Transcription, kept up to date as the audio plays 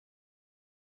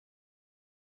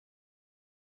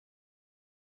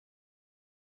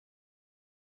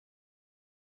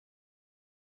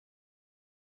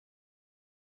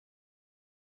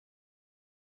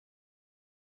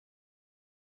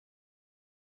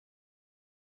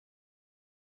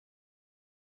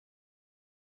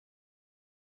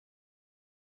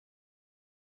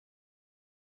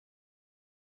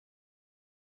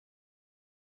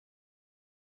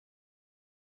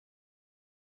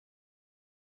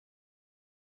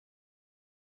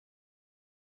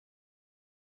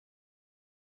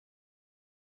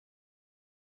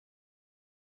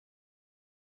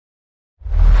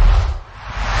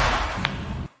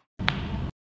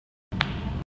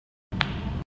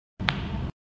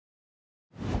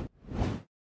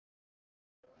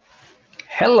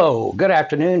Hello, good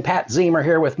afternoon. Pat Zemer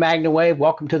here with MagnaWave.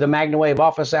 Welcome to the MagnaWave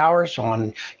office hours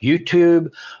on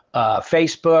YouTube,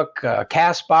 Facebook,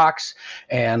 Castbox,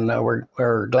 and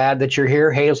we're glad that you're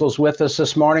here. Hazel's with us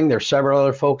this morning. There's several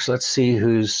other folks. Let's see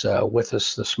who's with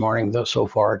us this morning though so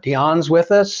far. Dion's with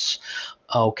us.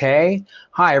 Okay.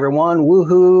 Hi, everyone.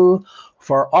 Woohoo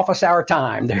for office hour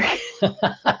time.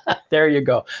 There you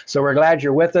go. So we're glad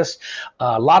you're with us.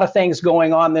 A lot of things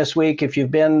going on this week. If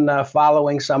you've been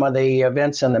following some of the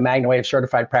events in the MagnaWave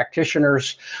Certified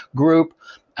Practitioners group,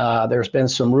 there's been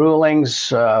some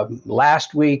rulings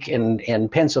last week in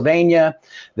Pennsylvania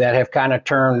that have kind of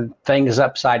turned things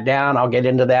upside down. I'll get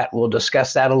into that. We'll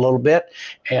discuss that a little bit.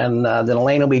 And then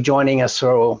Elaine will be joining us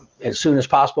so as soon as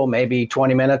possible, maybe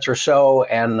 20 minutes or so,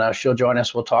 and she'll join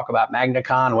us. We'll talk about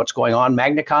MagnaCon, what's going on.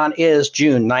 MagnaCon is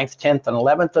June 9th, 10th, and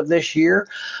 11th of this year.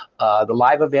 The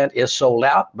live event is sold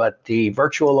out, but the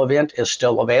virtual event is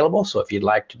still available. So if you'd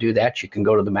like to do that, you can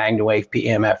go to the MagnaWave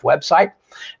PEMF website,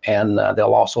 and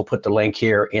they'll also put the link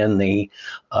here in the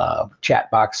chat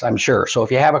box, I'm sure. So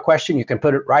if you have a question, you can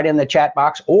put it right in the chat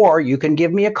box, or you can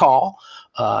give me a call.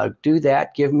 Do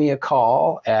that. Give me a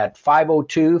call at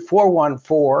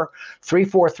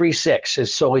 502-414-3436.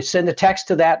 So we send a text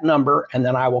to that number, and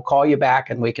then I will call you back,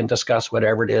 and we can discuss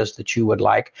whatever it is that you would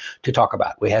like to talk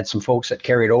about. We had some folks that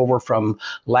carried over from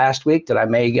last week that I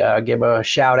may give a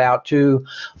shout out to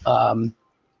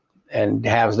and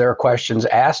have their questions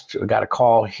asked. We got a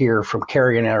call here from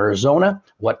Carrie in Arizona.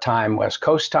 What time? West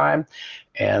Coast time.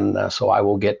 And so I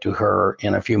will get to her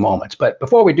in a few moments. But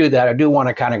before we do that, I do want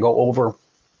to kind of go over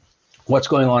what's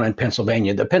going on in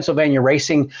Pennsylvania. The Pennsylvania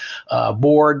Racing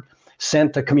Board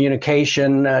sent the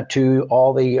communication to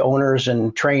all the owners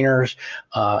and trainers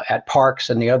at parks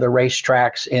and the other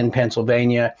racetracks in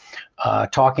Pennsylvania,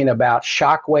 talking about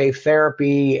shockwave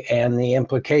therapy and the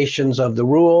implications of the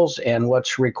rules and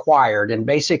what's required. And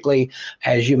basically,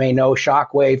 as you may know,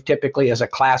 shockwave typically is a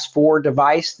class 4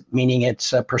 device, meaning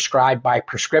it's prescribed by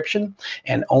prescription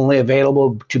and only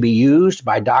available to be used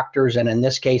by doctors and, in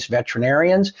this case,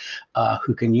 veterinarians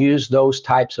who can use those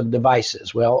types of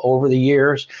devices. Well, over the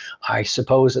years, I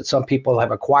suppose that some people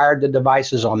have acquired the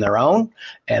devices on their own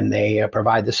and they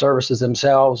provide the services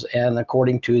themselves. And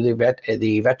according to the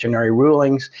veterinary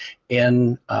rulings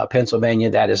in Pennsylvania,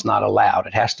 that is not allowed.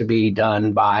 It has to be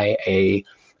done by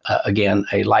again,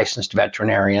 a licensed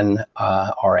veterinarian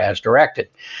or as directed.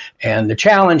 And the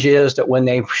challenge is that when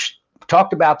they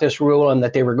talked about this rule and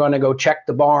that they were going to go check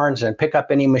the barns and pick up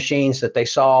any machines that they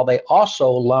saw, they also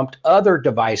lumped other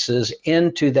devices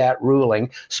into that ruling,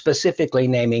 specifically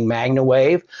naming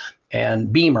MagnaWave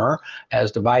and Beamer as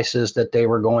devices that they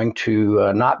were going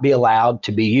to not be allowed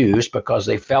to be used because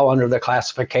they fell under the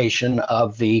classification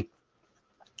of the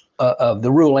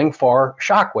ruling for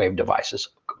shockwave devices.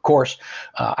 Of course,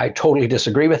 I totally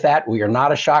disagree with that. We are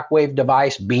not a shockwave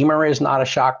device. Beamer is not a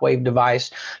shockwave device.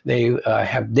 They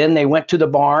went to the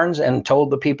barns and told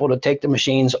the people to take the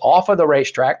machines off of the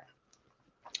racetrack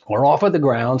or off of the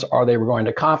grounds, or they were going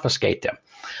to confiscate them.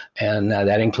 And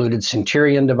that included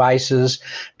Centurion devices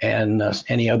and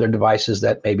any other devices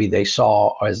that maybe they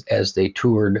saw as they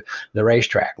toured the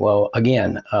racetrack. Well,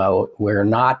 again, we're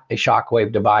not a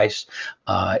shockwave device.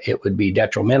 It would be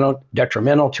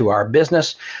detrimental to our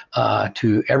business,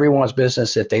 to everyone's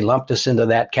business if they lumped us into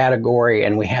that category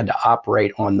and we had to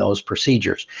operate on those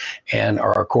procedures and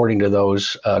are according to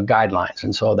those guidelines.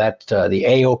 And so that the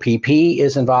AOPP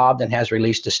is involved and has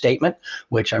released a statement,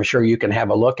 which I'm sure you can have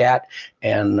a look at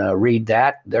and read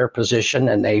their position,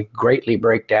 and they greatly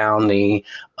break down the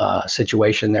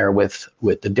situation there with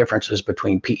the differences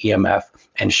between PEMF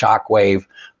and shockwave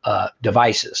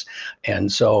devices.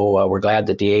 And so we're glad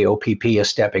that the AOPP is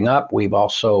stepping up. We've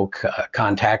also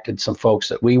contacted some folks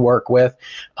that we work with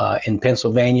in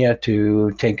Pennsylvania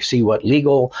to see what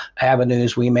legal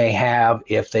avenues we may have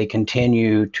if they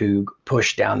continue to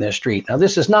push down this street. Now,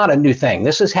 this is not a new thing.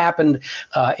 This has happened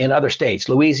in other states.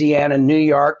 Louisiana, New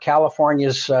York,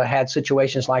 California's had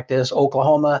situations like this.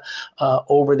 Oklahoma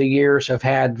over the years have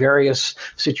had various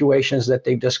situations that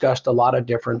they've discussed a lot of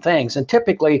different things. And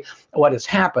typically what has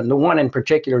happened, the one in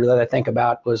particular that I think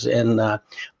about was in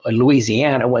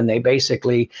Louisiana, when they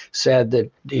basically said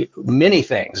that many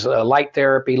things, light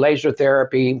therapy, laser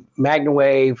therapy,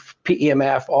 MagnaWave,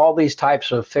 PEMF, all these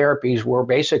types of therapies were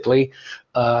basically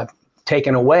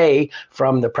taken away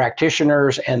from the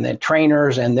practitioners and the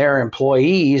trainers and their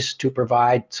employees to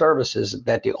provide services,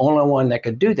 that the only one that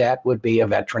could do that would be a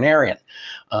veterinarian.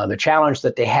 The challenge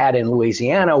that they had in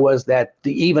Louisiana was that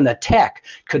even a tech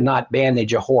could not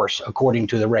bandage a horse according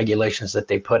to the regulations that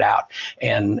they put out,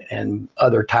 and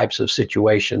other types of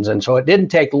situations. And so it didn't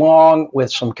take long,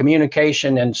 with some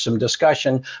communication and some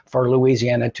discussion, for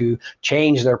Louisiana to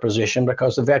change their position,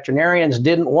 because the veterinarians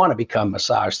didn't want to become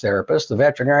massage therapists. The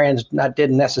veterinarians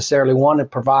didn't necessarily want to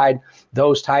provide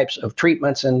those types of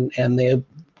treatments, and they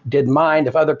didn't mind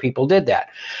if other people did that,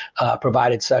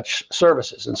 provided such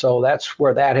services. And so that's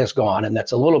where that has gone. And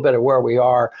that's a little bit of where we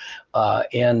are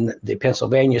in the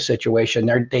Pennsylvania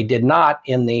situation. They did not,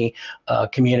 in the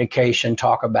communication,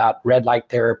 talk about red light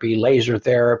therapy, laser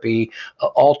therapy,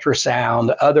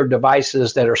 ultrasound, other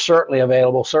devices that are certainly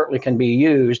available, certainly can be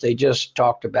used. They just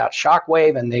talked about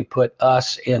shockwave, and they put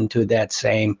us into that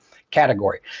same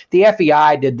category. The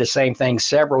FEI did the same thing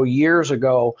several years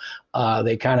ago.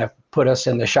 They kind of put us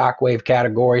in the shockwave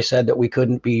category, said that we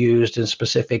couldn't be used in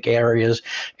specific areas,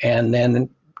 and then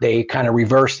they kind of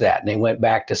reversed that, and they went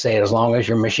back to say, as long as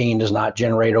your machine does not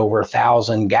generate over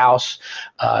 1,000 Gauss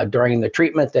during the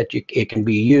treatment, that it can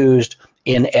be used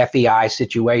in FEI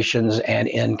situations and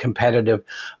in competitive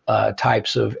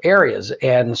types of areas.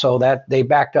 And so that they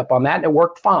backed up on that, and it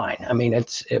worked fine. I mean,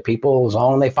 it's people, as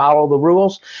long as they follow the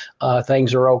rules,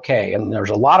 things are okay. And there's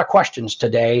a lot of questions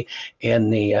today in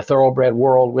the thoroughbred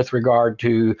world with regard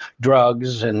to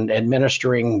drugs and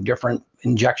administering different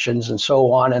injections and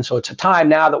so on. And so it's a time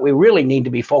now that we really need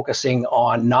to be focusing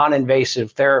on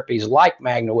non-invasive therapies like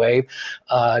MagnaWave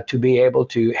to be able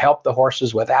to help the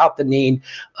horses without the need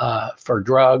for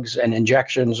drugs and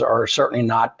injections, or certainly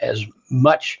not as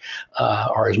much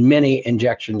or as many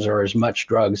injections or as much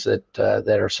drugs that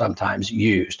are sometimes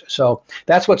used. So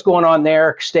that's what's going on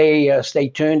there. Stay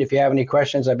tuned. If you have any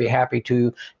questions, I'd be happy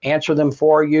to answer them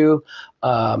for you.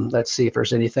 Let's see if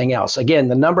there's anything else. Again,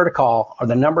 the number to call or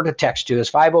the number to text to is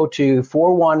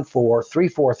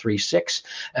 502-414-3436,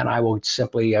 and I will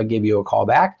simply give you a call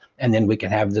back, and then we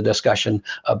can have the discussion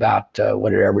about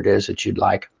whatever it is that you'd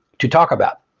like to talk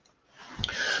about.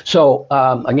 So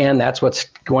again, that's what's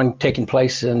taking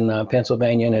place in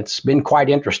Pennsylvania, and it's been quite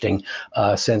interesting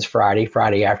since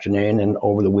Friday afternoon, and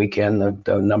over the weekend,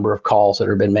 the number of calls that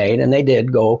have been made. And they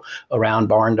did go around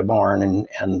barn to barn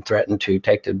and threaten to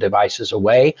take the devices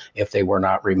away if they were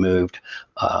not removed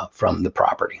from the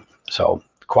property. So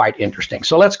quite interesting.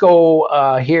 So let's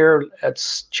go here.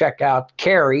 Let's check out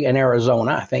Carrie in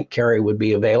Arizona. I think Carrie would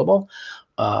be available.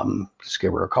 Let's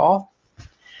give her a call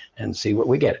and see what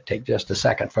we get. It take just a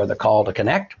second for the call to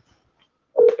connect.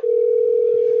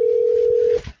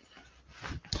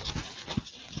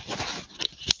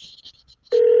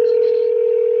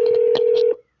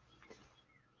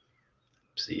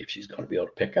 See if she's going to be able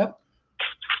to pick up.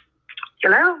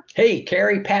 Hello. Hey,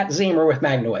 Carrie, Pat Zemer with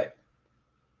MagnaWave.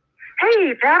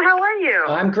 Hey, Pat, how are you?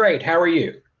 I'm great. How are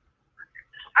you?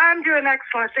 I'm doing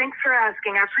excellent. Thanks for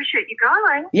asking. I appreciate you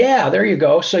calling. Yeah, there you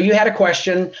go. So you had a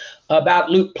question about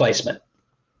loop placement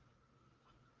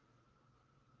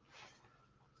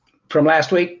from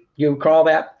last week. You recall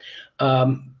that?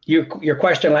 Your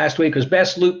question last week was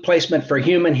best loop placement for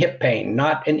human hip pain,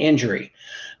 not an injury.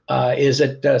 Is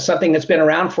it something that's been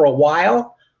around for a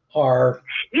while, or?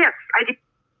 Yes, I did.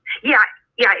 Yeah.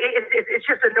 It's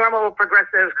just a normal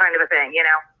progressive kind of a thing, you know?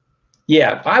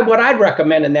 Yeah, what I'd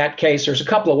recommend in that case, there's a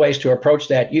couple of ways to approach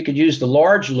that. You could use the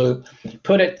large loop,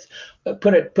 put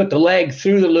the leg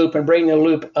through the loop and bring the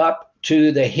loop up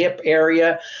to the hip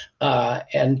area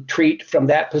and treat from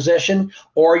that position.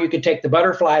 Or you could take the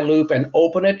butterfly loop and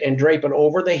open it and drape it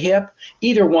over the hip.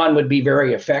 Either one would be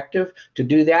very effective to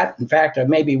do that. In fact, I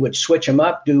maybe would switch them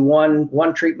up, do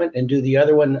one treatment and do the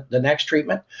other one the next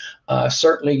treatment.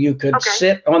 Certainly you could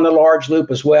sit on the large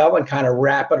loop as well and kind of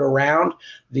wrap it around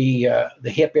the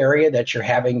hip area that you're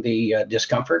having the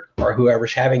discomfort, or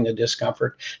whoever's having the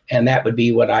discomfort, and that would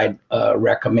be what I'd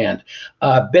recommend.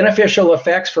 Beneficial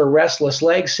effects for restless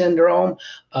leg syndrome.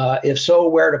 If so,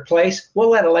 where to place? We'll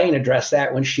let Elaine address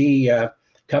that when she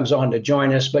comes on to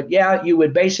join us. But yeah, you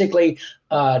would basically,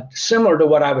 similar to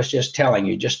what I was just telling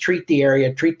you, just treat the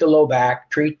area, treat the low back,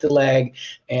 treat the leg,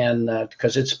 and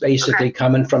because it's basically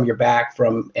coming from your back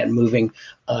and moving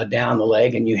down the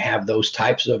leg, and you have those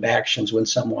types of actions when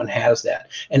someone has that.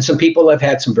 And some people have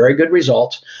had some very good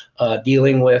results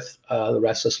dealing with the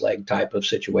restless leg type of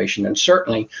situation, and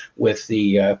certainly with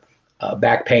the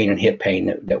back pain and hip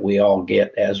pain that we all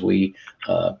get as we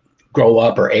grow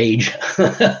up or age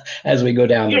as we go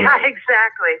down the road. Yeah,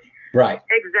 exactly. Right.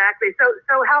 Exactly.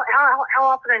 So how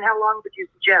often and how long would you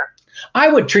suggest? I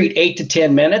would treat 8 to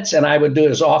 10 minutes, and I would do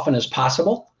it as often as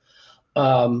possible.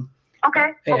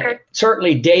 Okay.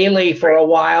 Certainly daily for a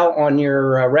while on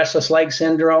your restless leg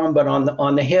syndrome, but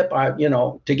on the hip,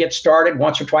 to get started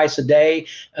once or twice a day,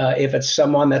 if it's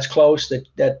someone that's close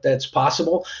that's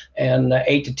possible, and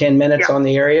 8 to 10 minutes on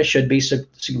the area should be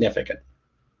significant.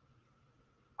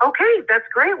 Okay, that's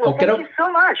great. Well, thank you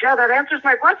so much. Yeah, that answers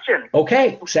my question.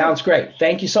 Okay, sounds great.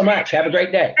 Thank you so much. Have a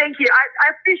great day. Thank you.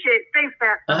 I appreciate it. Thanks,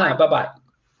 Pat. Bye-bye.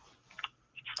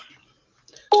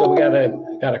 So we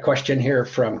got a question here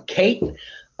from Kate.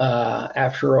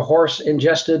 After a horse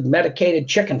ingested medicated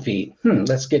chicken feed.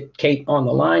 Let's get Kate on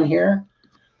the line here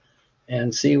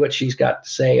and see what she's got to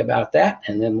say about that.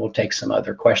 And then we'll take some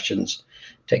other questions.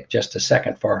 Take just a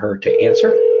second for her to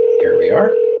answer. Here we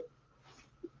are.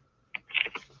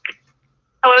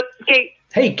 Hello, Kate.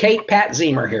 Hey, Kate, Pat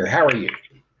Zemer here. How are you?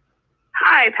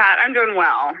 Hi, Pat. I'm doing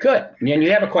well. Good. And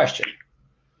you have a question?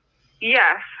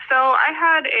 Yes. So I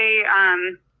had a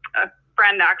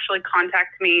friend actually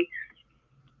contact me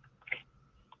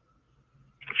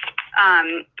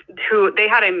who they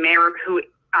had a mare who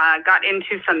got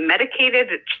into some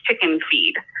medicated chicken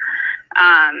feed.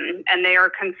 And they are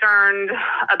concerned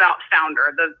about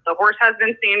founder. The horse has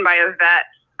been seen by a vet.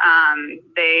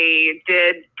 They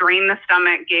did drain the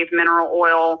stomach, gave mineral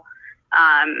oil,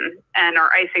 and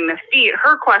are icing the feet.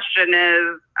 Her question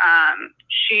is,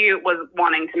 she was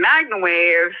wanting to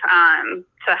MagnaWave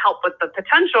to help with the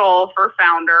potential for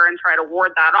founder and try to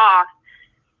ward that off.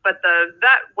 But the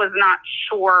vet was not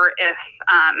sure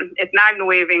if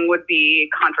MagnaWaving would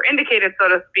be contraindicated, so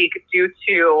to speak, due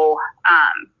to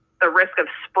the risk of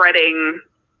spreading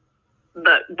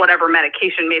whatever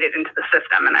medication made it into the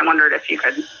system. And I wondered if you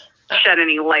could shed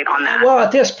any light on that. Well,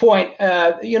 at this point,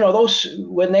 those,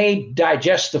 when they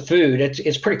digest the food,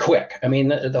 it's pretty quick. I mean,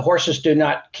 the horses do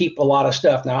not keep a lot of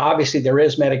stuff. Now, obviously, there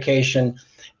is medication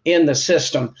in the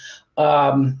system.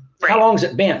 How long has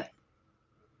it been?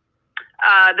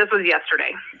 This was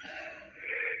yesterday.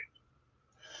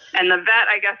 And the vet,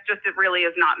 I guess, it really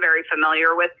is not very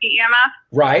familiar with PEMF.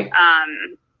 Right.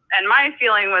 And my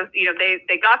feeling was,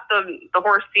 they got the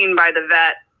horse seen by the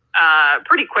vet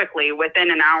pretty quickly,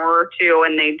 within an hour or two,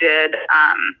 and they did,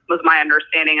 was my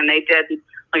understanding, and they did,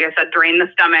 like I said, drain the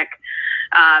stomach,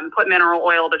 put mineral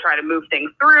oil to try to move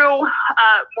things through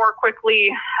more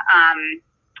quickly. And,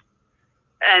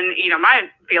 my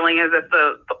feeling is if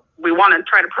we want to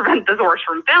try to prevent this horse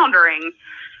from foundering,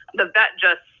 the vet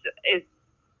just is,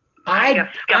 I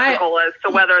guess, skeptical as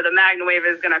to whether the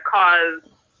MagnaWave is going to cause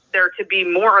there to be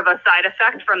more of a side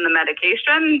effect from the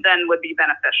medication than would be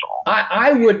beneficial.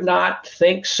 I would not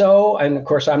think so. And of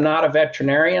course, I'm not a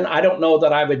veterinarian. I don't know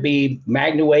that I would be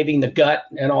MagnaWaving the gut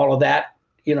and all of that,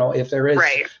 if there is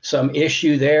some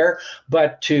issue there.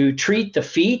 But to treat the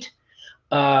feet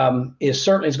is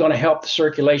certainly going to help the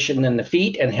circulation in the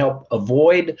feet and help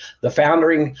avoid the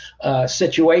foundering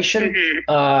situation.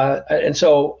 And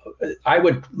so I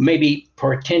would maybe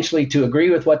potentially, to agree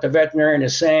with what the veterinarian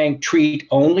is saying, treat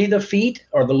only the feet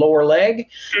or the lower leg,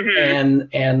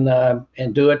 and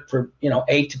do it for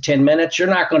 8 to 10 minutes. You're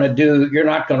not going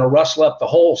to rustle up the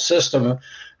whole system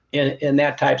in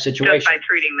that type situation. Just by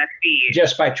treating the feet.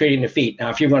 Just by treating the feet. Now,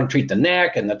 if you're going to treat the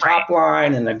neck and the top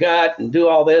line and the gut and do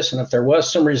all this, and if there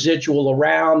was some residual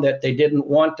around that they didn't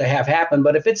want to have happen,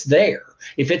 but if it's there,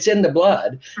 if it's in the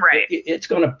blood, it's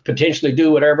going to potentially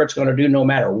do whatever it's going to do no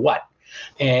matter what.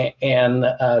 And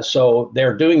so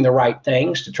they're doing the right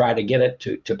things to try to get it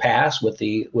to pass with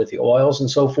the oils and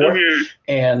so forth.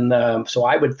 And so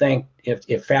I would think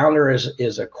if founder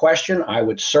is a question, I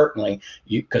would certainly,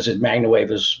 because MagnaWave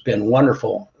has been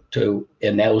wonderful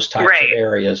in those types of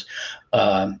areas,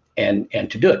 and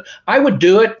to do it. I would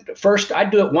do it first.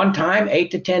 I'd do it one time, 8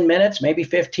 to 10 minutes, maybe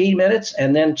 15 minutes,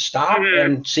 and then stop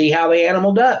and see how the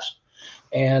animal does.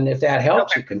 And if that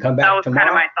helps, you can come back tomorrow. That was kind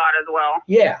of my thought as well.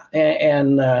 Yeah.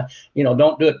 And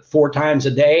don't do it 4 times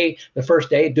a day. The first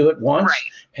day, do it once,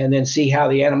 and then see how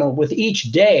the animal, with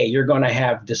each day, you're going to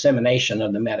have dissemination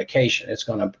of the medication. It's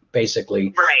going to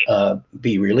basically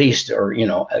be released or,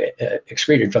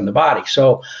 excreted from the body.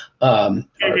 So, run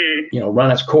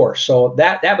its course. So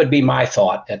that would be my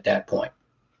thought at that point.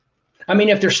 I mean,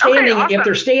 if they're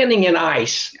standing in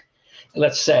ice,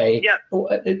 let's say,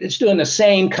 it's doing the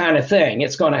same kind of thing.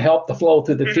 It's going to help the flow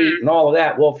through the feet and all of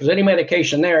that. Well, if there's any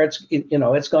medication there,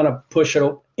 it's going to push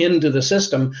it into the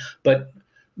system, but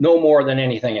no more than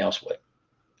anything else would.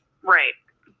 Right.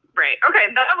 Okay,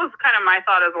 that was kind of my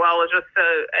thought as well, was just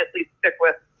to at least stick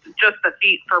with just the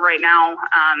feet for right now.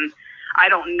 I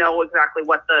don't know exactly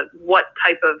what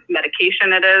type of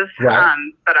medication it is. Right.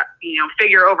 But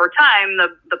figure over time,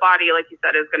 the body, like you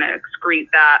said, is going to excrete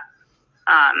that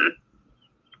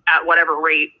at whatever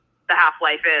rate the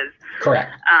half-life is.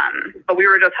 Correct. But we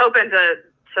were just hoping to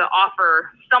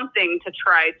offer something to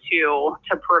try to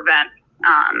prevent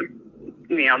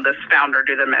this founder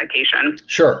due to medication.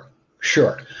 Sure.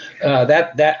 That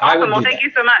Awesome. I would. Well, thank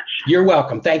you so much. You're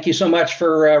welcome. Thank you so much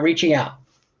for reaching out.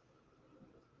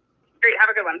 Great. Have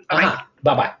a good one. Bye-bye.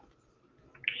 Bye-bye.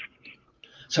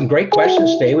 Some great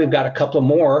questions today. We've got a couple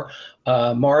more.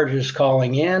 Marge is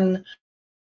calling in.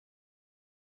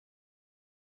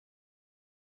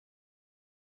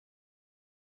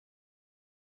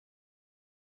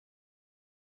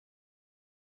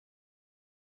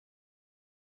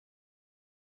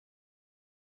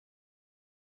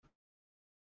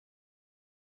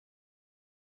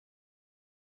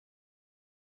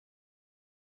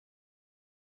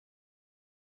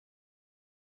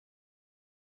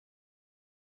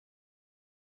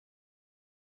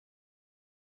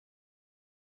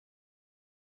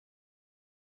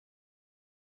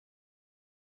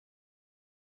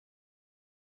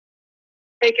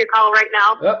 Take your call right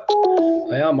now. Oh,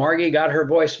 well, Margie got her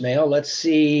voicemail. Let's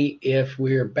see if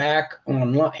we're back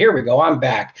online. Here we go. I'm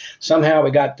back. Somehow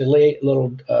we got delay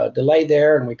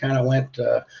there, and we kind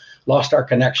of lost our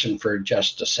connection for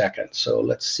just a second. So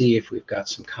let's see if we've got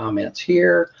some comments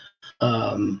here.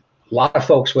 A lot of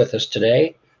folks with us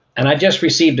today, and I just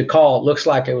received a call. It looks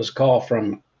like it was a call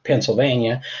from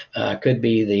Pennsylvania. Could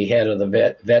be the head of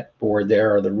the vet board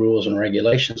there, or the rules and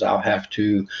regulations. I'll have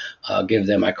to give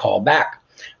them a call back.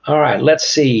 All right, let's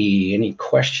see. Any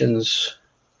questions?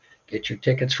 Get your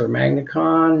tickets for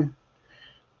MagnaCon.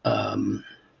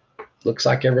 Looks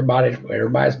like everybody's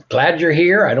glad you're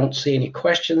here. I don't see any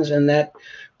questions in that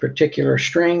particular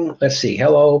string. Let's see.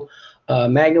 Hello.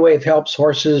 MagnaWave helps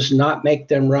horses not make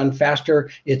them run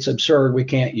faster. It's absurd. We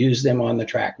can't use them on the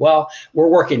track. Well, we're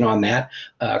working on that,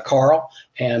 Carl,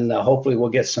 and hopefully we'll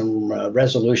get some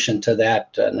resolution to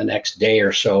that in the next day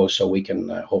or so we can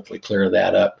hopefully clear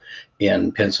that up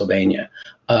in Pennsylvania.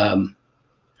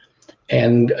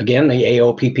 And again, the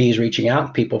AOPP is reaching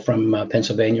out. People from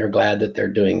Pennsylvania are glad that they're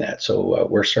doing that. So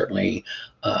we're certainly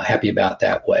happy about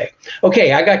that way.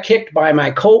 Okay, I got kicked by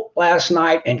my colt last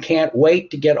night and can't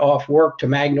wait to get off work to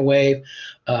MagnaWave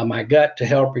my gut to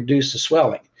help reduce the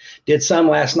swelling. Did some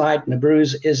last night and the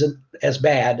bruise isn't as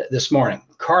bad this morning.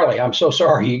 Carly, I'm so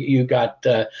sorry you got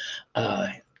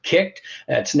kicked.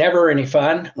 It's never any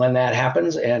fun when that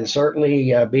happens, and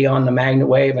certainly be on the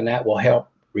MagnaWave, and that will help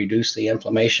reduce the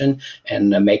inflammation and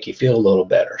make you feel a little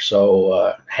better.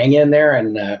 So hang in there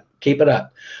and keep it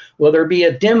up. Will there be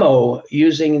a demo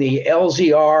using the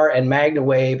LZR and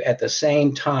MagnaWave at the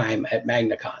same time at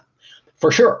MagnaCon?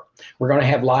 For sure. We're going to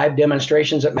have live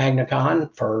demonstrations at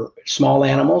MagnaCon for small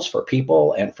animals, for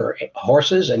people, and for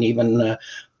horses, and even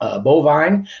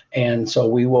bovine. And so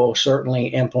we will certainly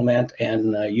implement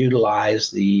and utilize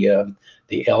the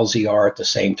LZR at the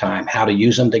same time, how to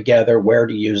use them together, where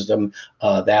to use them,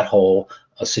 that whole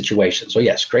situation. So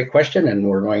yes, great question, and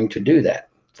we're going to do that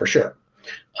for sure.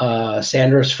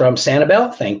 Sandra's from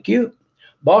Sanibel, thank you.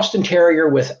 Boston Terrier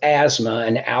with asthma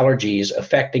and allergies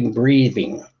affecting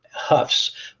breathing,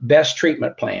 huffs, best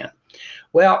treatment plan.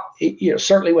 Well,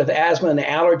 certainly with asthma and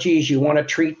allergies, you want to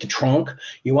treat the trunk.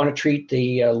 You want to treat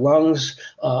the lungs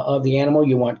of the animal.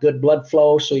 You want good blood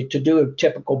flow. So to do a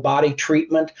typical body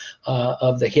treatment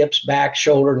of the hips, back,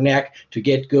 shoulder, neck to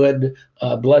get good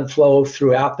blood flow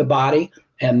throughout the body.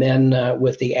 And then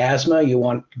with the asthma, you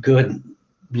want good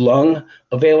lung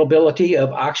availability of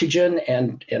oxygen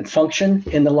and function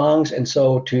in the lungs. And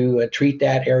so to treat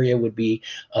that area would be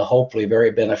hopefully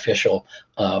very beneficial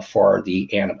for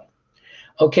the animal.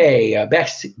 Okay,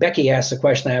 Becky asked the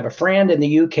question. I have a friend in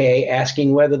the UK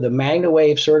asking whether the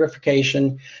MagnaWave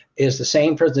certification is the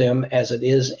same for them as it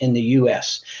is in the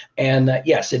US. And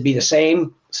yes, it'd be the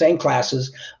same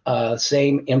classes,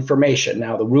 same information.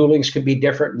 Now, the rulings could be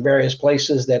different in various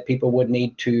places that people would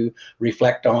need to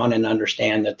reflect on and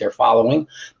understand that they're following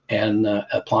and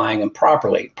applying them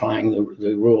properly, applying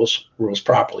the rules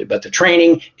properly. But the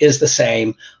training is the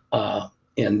same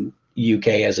in UK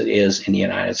as it is in the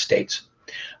United States.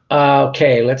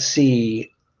 Okay, let's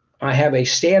see. I have a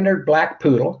standard black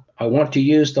poodle. I want to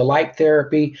use the light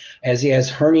therapy as he has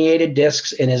herniated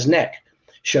discs in his neck.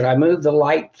 Should I move the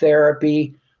light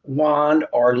therapy wand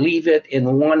or leave it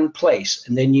in one place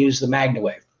and then use the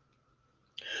MagnaWave?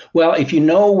 Well, if you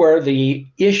know where the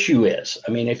issue is,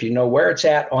 I mean, if you know where it's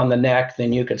at on the neck,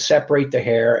 then you could separate the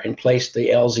hair and place the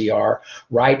LZR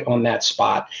right on that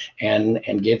spot and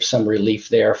give some relief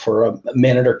there for a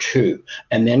minute or two,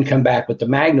 and then come back with the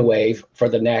MagnaWave for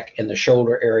the neck and the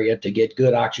shoulder area to get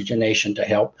good oxygenation to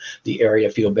help the area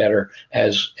feel better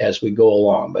as we go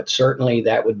along. But certainly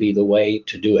that would be the way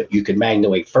to do it. You could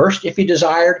MagnaWave first if you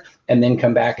desired, and then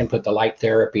come back and put the light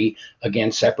therapy,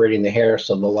 again, separating the hair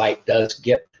so the light does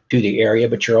get to the area,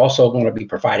 but you're also going to be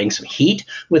providing some heat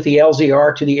with the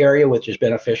LZR to the area, which is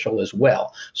beneficial as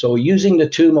well. So using the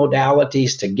two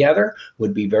modalities together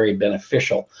would be very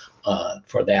beneficial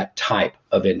for that type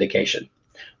of indication.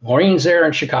 Maureen's there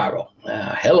in Chicago.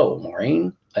 Hello,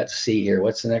 Maureen. Let's see here.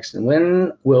 What's the next?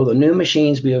 When will the new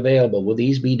machines be available? Will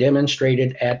these be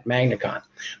demonstrated at MagnaCon?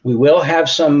 We will have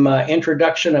some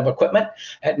introduction of equipment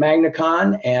at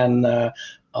MagnaCon, and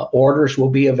orders will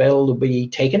be available to be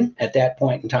taken at that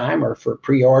point in time, or for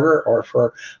pre-order or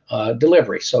for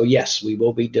delivery. So yes, we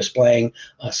will be displaying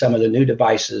some of the new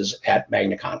devices at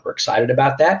MagnaCon. We're excited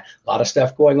about that. A lot of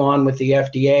stuff going on with the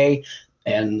FDA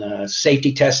and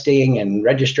safety testing and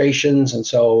registrations, and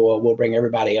so we'll bring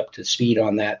everybody up to speed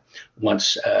on that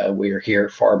once we're here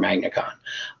for MagnaCon.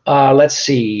 Let's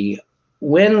see.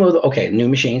 When will okay, new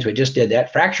machines, we just did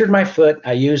that. Fractured my foot.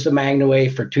 I used the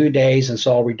MagnaWave for 2 days and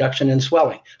saw a reduction in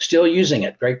swelling. Still using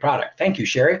it. Great product. Thank you,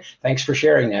 Sherry. Thanks for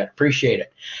sharing that. Appreciate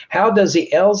it. How does the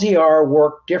LZR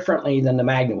work differently than the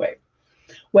MagnaWave?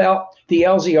 Well, the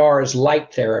LZR is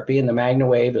light therapy and the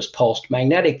MagnaWave is pulsed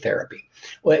magnetic therapy.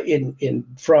 Well,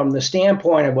 from the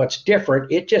standpoint of what's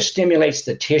different, it just stimulates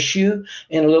the tissue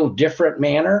in a little different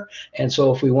manner. And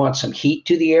so if we want some heat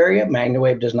to the area,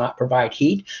 MagnaWave does not provide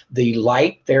heat. The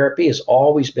light therapy has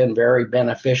always been very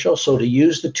beneficial. So to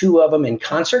use the two of them in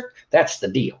concert, that's the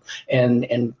deal.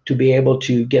 And to be able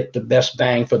to get the best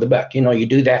bang for the buck. You know, you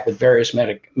do that with various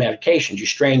medications. You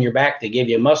strain your back, they give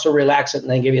you a muscle relaxant, and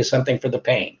they give you something for the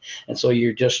pain. And so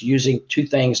you're just using two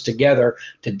things together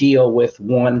to deal with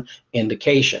one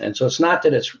indication. And so it's not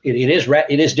that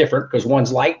it is different, because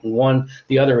one's light and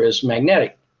the other is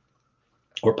magnetic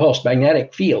or pulsed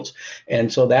magnetic fields.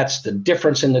 And so that's the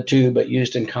difference in the two, but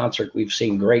used in concert, we've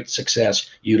seen great success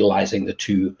utilizing the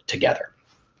two together.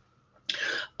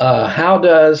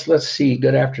 Let's see,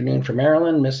 good afternoon from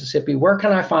Maryland, Mississippi. Where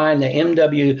can I find the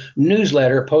MW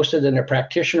newsletter posted in the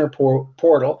practitioner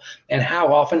portal, and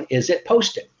how often is it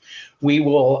posted? We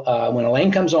will, when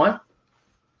Elaine comes on,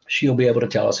 she'll be able to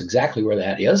tell us exactly where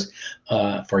that is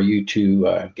for you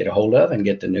to get a hold of and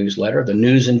get the newsletter. The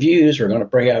news and views, we're going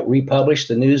to republish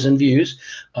the news and views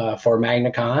for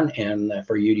MagnaCon and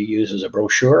for you to use as a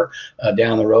brochure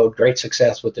down the road. Great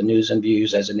success with the news and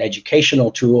views as an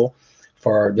educational tool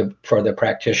for the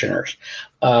practitioners.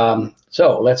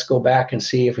 So let's go back and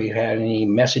see if we had any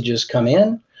messages come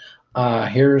in.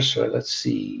 Let's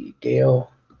see,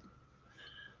 Gail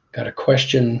got a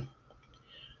question.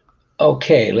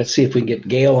 Okay, let's see if we can get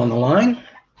Gail on the line.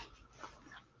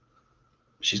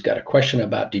 She's got a question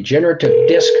about degenerative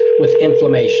disc with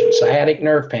inflammation, sciatic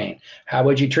nerve pain. How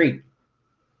would you treat?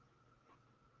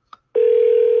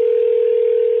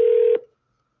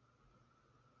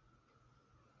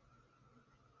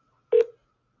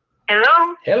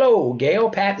 Hello? Hello, Gail.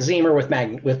 Pat Zemer with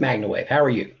MagnaWave. How are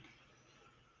you?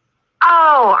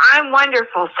 Oh, I'm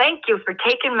wonderful. Thank you for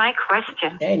taking my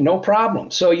question. Hey, no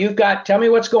problem. So tell me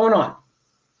what's going on.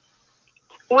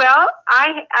 Well,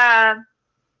 I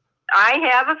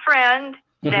have a friend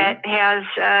that has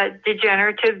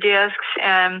degenerative discs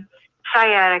and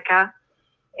sciatica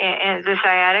and the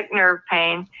sciatic nerve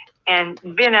pain, and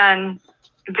been on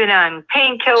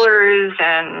painkillers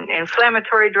and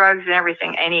inflammatory drugs and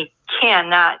everything, and he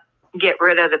cannot get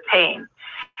rid of the pain.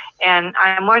 And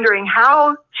I'm wondering,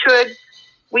 how should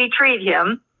we treat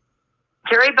him?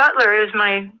 Terry Butler is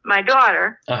my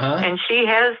daughter, and she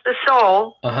has the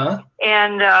soul.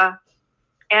 And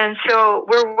so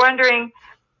we're wondering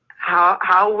what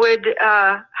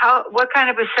kind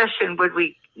of a session would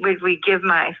we give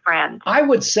my friend? I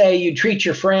would say you treat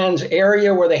your friend's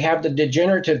area where they have the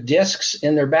degenerative discs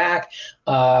in their back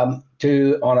on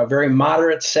a very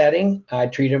moderate setting. I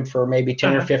treat them for maybe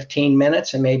 10 or 15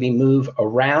 minutes and maybe move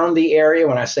around the area.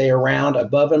 When I say around,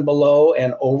 above and below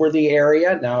and over the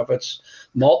area. Now, if it's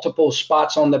multiple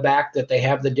spots on the back that they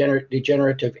have the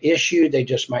degenerative issue, they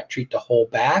just might treat the whole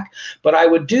back. But I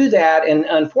would do that. And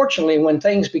unfortunately, when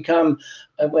things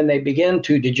when they begin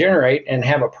to degenerate and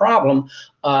have a problem,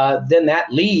 then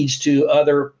that leads to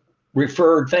other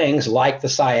referred things like the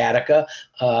sciatica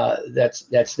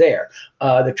that's there.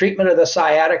 The treatment of the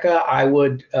sciatica I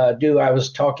would I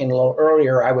was talking a little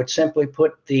earlier, I would simply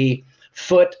put the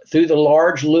foot through the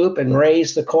large loop and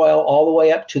raise the coil all the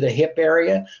way up to the hip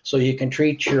area, so you can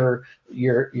treat your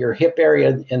hip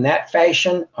area in that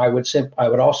fashion. I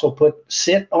would also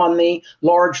sit on the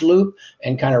large loop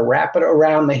and kind of wrap it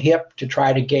around the hip to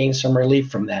try to gain some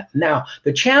relief from that. Now,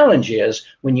 the challenge is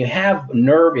when you have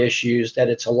nerve issues that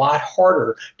it's a lot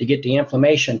harder to get the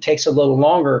inflammation. It takes a little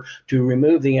longer to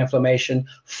remove the inflammation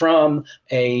from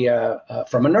a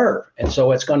nerve, and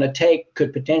so it's going to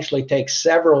could potentially take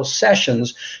several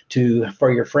sessions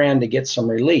for your friend to get some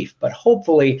relief. But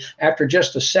hopefully, after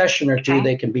just a session or two,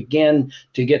 they can begin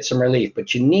to get some relief.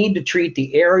 But you need to treat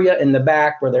the area in the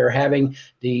back where they're having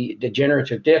the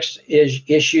degenerative disc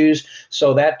issues,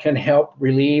 so that can help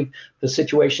relieve the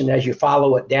situation as you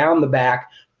follow it down the back,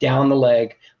 down the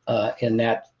leg, in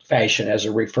that fashion as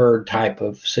a referred type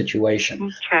of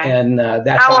situation. Okay. And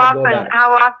that's how I go about it.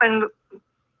 How often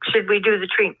should we do the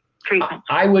treatment?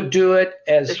 I would do it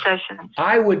as the sessions.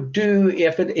 I would do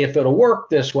if it'll work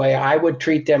this way. I would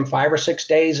treat them 5 or 6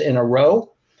 days in a row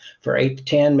for 8 to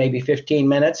 10, maybe 15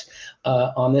 minutes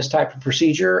on this type of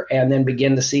procedure, and then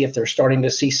begin to see if they're starting to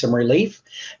see some relief,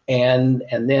 and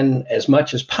then as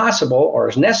much as possible or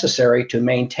as necessary to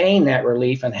maintain that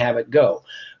relief and have it go.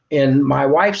 In my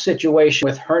wife's situation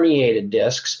with herniated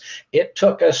discs, it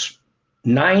took us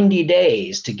 90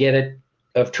 days to get it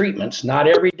of treatments, not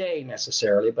every day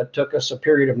necessarily, but took us a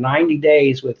period of 90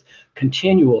 days with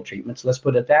continual treatments, let's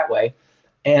put it that way.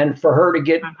 And for her to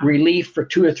get relief for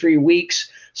 2 or 3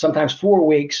 weeks, sometimes 4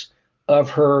 weeks of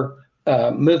her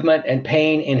movement and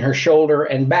pain in her shoulder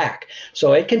and back.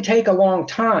 So it can take a long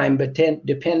time, but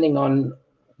depending on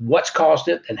what's caused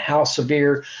it and how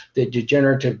severe the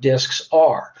degenerative discs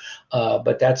are.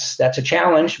 But that's a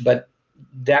challenge, but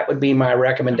that would be my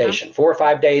recommendation. 4 or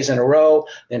 5 days in a row,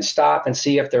 then stop and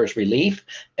see if there's relief.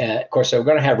 Of course, they're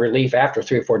going to have relief after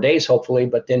 3 or 4 days, hopefully.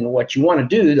 But then what you want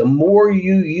to do, the more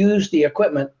you use the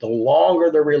equipment, the longer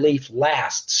the relief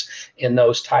lasts in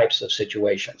those types of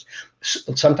situations.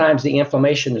 Sometimes the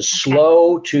inflammation is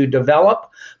slow to develop,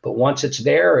 but once it's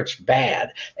there, it's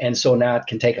bad. And so now it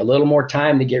can take a little more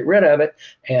time to get rid of it.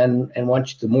 And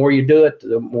the more you do it,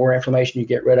 the more inflammation you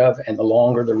get rid of, and the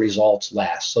longer the results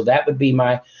last. So that would be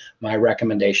my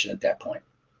recommendation at that point.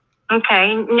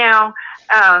 Okay. Now,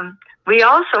 we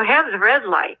also have the red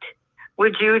light.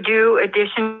 Would you do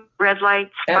additional red light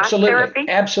spot therapy?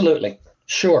 Absolutely.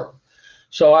 Sure.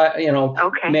 So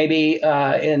maybe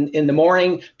in the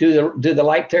morning do the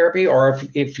light therapy, or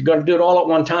if you're going to do it all at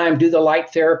one time, do the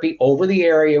light therapy over the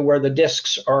area where the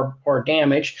discs are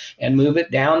damaged, and move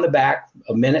it down the back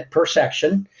a minute per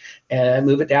section, and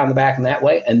move it down the back in that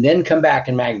way, and then come back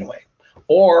and MagnaWave,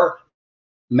 or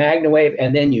MagnaWave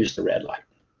and then use the red light.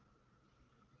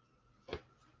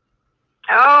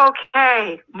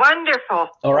 Okay, wonderful.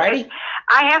 All righty.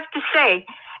 I have to say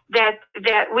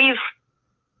that we've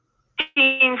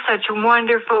seen such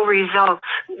wonderful results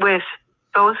with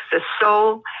both the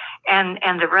Soul and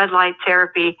the red light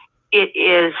therapy. It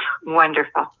is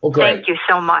wonderful. Well, great. Thank you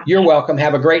so much. You're welcome.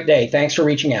 Have a great day. Thanks for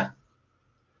reaching out.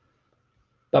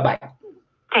 Bye-bye.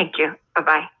 Thank you.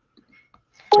 Bye-bye.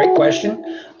 Great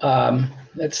question.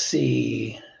 Let's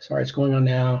see. Sorry, it's going on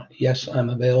now. Yes, I'm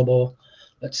available.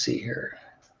 Let's see here.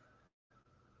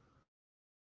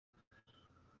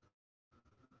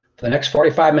 For the next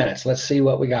 45 minutes, let's see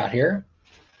what we got here.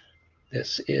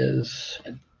 This is,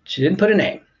 she didn't put a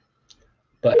name,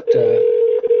 but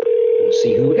we'll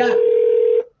see who we got.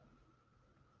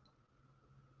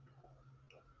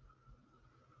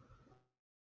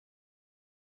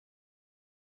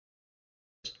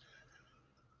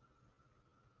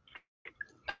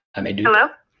 I may do. Hello?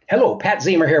 Hello, Pat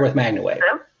Ziemer here with MagnaWave.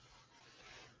 Hello?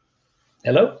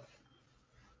 Hello?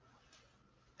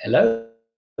 Hello?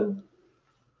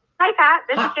 Hi, Pat.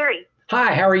 This is Sherry.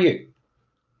 Hi, how are you?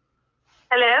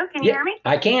 Hello? Can you hear me?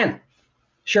 I can.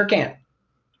 Sure can.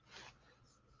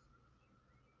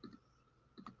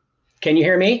 Can you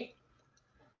hear me?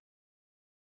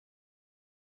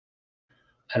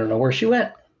 I don't know where she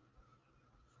went.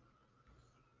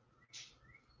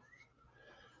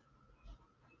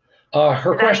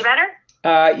 Her question.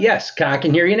 Better? Yes, I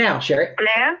can hear you now, Sherry.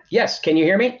 Hello? Yes, can you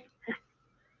hear me?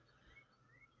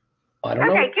 I don't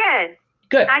know. Okay, good.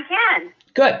 Good. I can.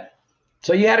 Good.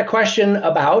 So you had a question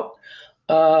about,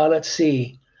 let's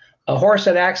see, a horse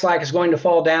that acts like it's going to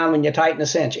fall down when you tighten the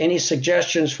cinch. Any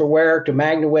suggestions for where to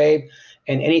MagnaWave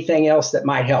and anything else that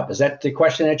might help? Is that the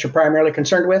question that you're primarily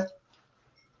concerned with?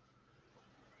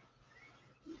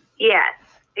 Yes.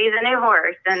 He's a new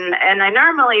horse, and I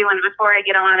normally, before I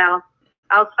get on,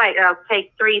 I'll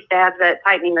take 3 stabs at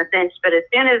tightening the cinch. But as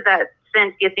soon as that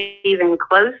cinch gets even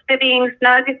close to being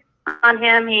snug, on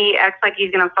him, he acts like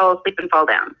he's going to fall asleep and fall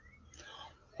down.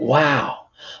 Wow.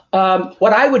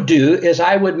 What I would do is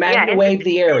I would magnawave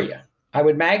the area. I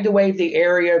would magnawave the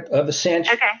area of the cinch,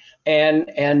 Okay.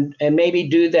 and maybe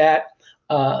do that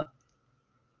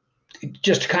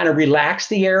just to kind of relax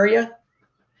the area.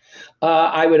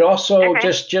 I would also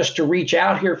just to reach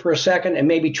out here for a second and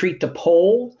maybe treat the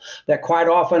pole that quite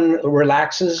often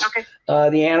relaxes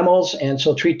the animals. And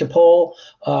so treat the pole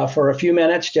for a few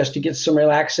minutes just to get some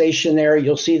relaxation there.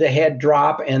 You'll see the head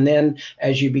drop. And then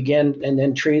as you begin, and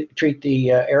then treat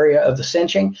the area of the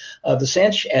cinching of the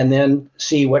cinch, and then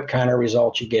see what kind of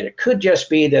results you get. It could just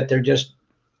be that they're just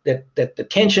that the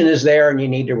tension is there and you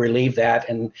need to relieve that,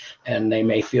 and they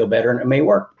may feel better and it may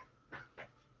work.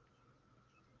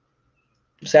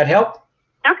 Does that help?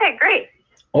 Okay, great.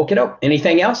 Okie doke.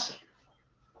 Anything else?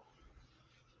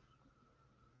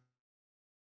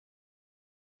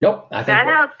 Nope. I think That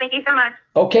helps. Thank you so much.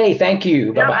 Okay. Thank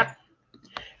you. Bye bye.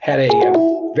 Had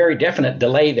a very definite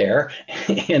delay there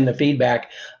in the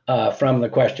feedback from the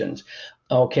questions.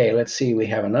 Okay. Let's see. We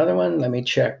have another one. Let me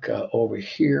check over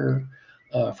here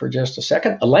for just a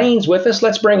second. Elaine's with us.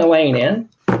 Let's bring Elaine in.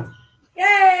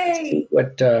 Yay!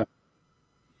 What?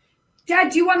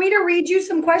 Dad, do you want me to read you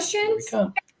some questions?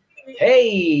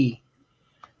 Hey.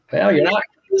 Well, you're not.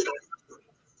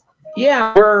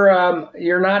 Yeah,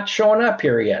 you're not showing up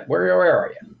here yet. Where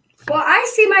are you? Well, I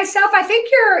see myself. I think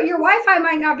your Wi-Fi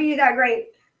might not be that great.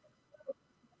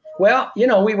 Well,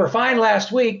 we were fine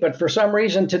last week, but for some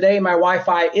reason today my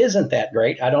Wi-Fi isn't that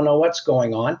great. I don't know what's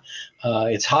going on.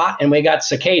 It's hot and we got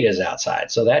cicadas outside,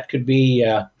 so that could be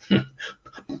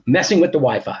messing with the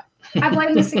Wi-Fi. I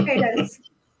blame the cicadas.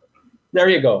 There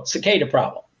you go, cicada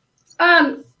problem.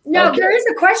 No, Okay. There is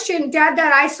a question, Dad,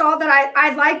 that I saw that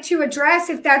I'd like to address,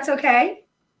 if that's okay.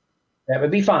 That would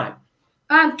be fine.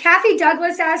 Kathy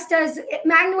Douglas asked, does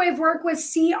MagnaWave work with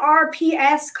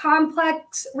CRPS,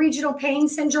 complex regional pain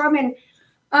syndrome? And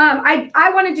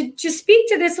I wanted to just speak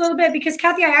to this a little bit because,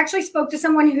 Kathy, I actually spoke to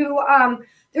someone who,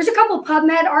 there's a couple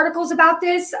PubMed articles about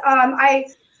this. I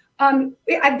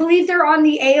believe they're on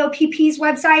the AOPP's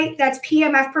website. That's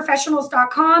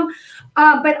pmfprofessionals.com.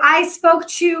 But I spoke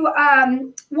to a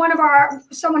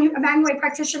MagnaWave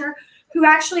practitioner who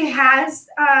actually has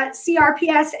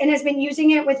CRPS and has been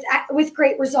using it with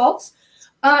great results.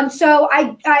 So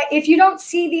if you don't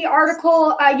see the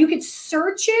article, you could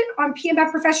search it on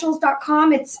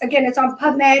pmfprofessionals.com. It's on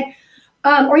PubMed,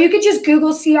 or you could just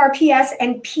Google CRPS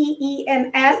and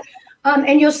PEMF,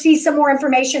 and you'll see some more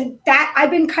information. That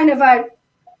I've been kind of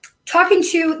talking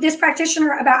to this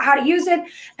practitioner about how to use it,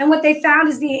 and what they found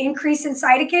is the increase in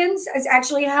cytokines has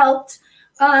actually helped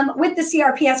with the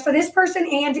CRPS for this person,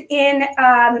 and in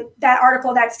that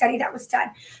article, that study that was done.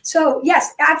 So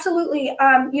yes, absolutely.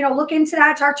 Look into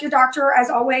that. Talk to your doctor as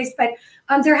always. But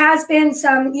there has been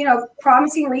some,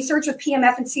 promising research with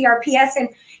PMF and CRPS, and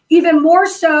even more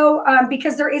so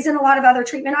because there isn't a lot of other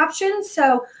treatment options.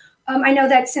 So I know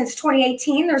that since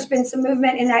 2018, there's been some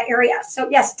movement in that area. So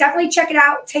yes, definitely check it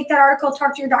out. Take that article.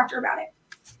 Talk to your doctor about it.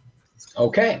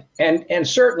 Okay, and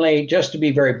certainly just to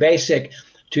be very basic,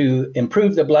 to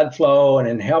improve the blood flow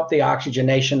and help the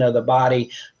oxygenation of the body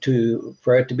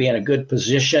for it to be in a good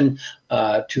position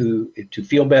to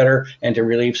feel better and to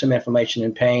relieve some inflammation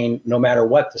and pain, no matter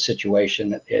what the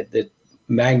situation, that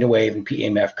MagnaWave and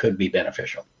PEMF could be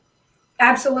beneficial.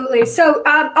 Absolutely. So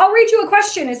I'll read you a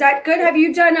question. Is that good? Have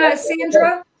you done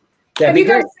Sandra? That'd be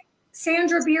great.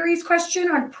 Sandra Beery's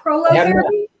question on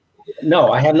prolotherapy?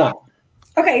 No, I have not.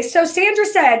 Okay, so Sandra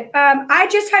said, I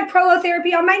just had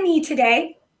prolotherapy on my knee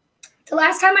today. The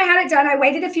last time I had it done, I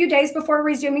waited a few days before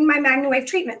resuming my MagnaWave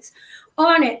treatments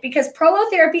on it because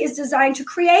prolotherapy is designed to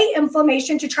create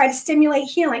inflammation to try to stimulate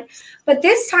healing. But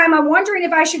this time, I'm wondering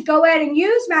if I should go ahead and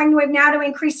use MagnaWave now to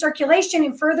increase circulation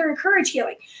and further encourage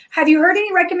healing. Have you heard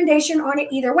any recommendation on it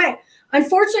either way?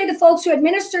 Unfortunately, the folks who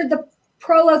administered the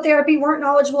prolotherapy weren't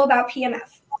knowledgeable about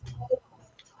PMF.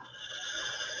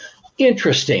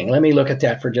 Interesting. Let me look at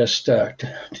that for just I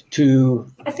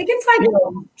think it's like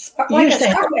a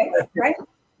shockwave, right?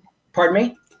 Pardon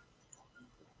me?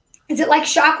 Is it like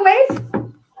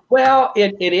shockwave? Well,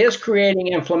 it is creating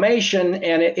inflammation,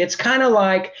 and it's kind of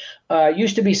like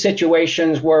used to be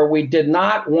situations where we did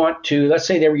not want to, let's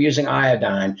say they were using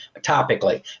iodine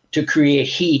topically to create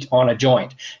heat on a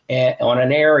joint, on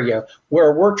an area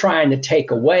where we're trying to take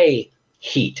away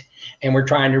heat and we're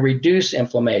trying to reduce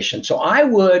inflammation. So I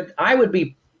would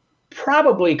be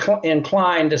probably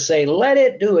inclined to say, let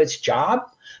it do its job.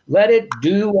 Let it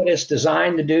do what it's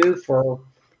designed to do for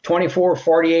 24,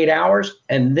 48 hours,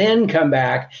 and then come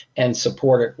back and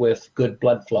support it with good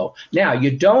blood flow. Now, you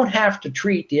don't have to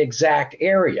treat the exact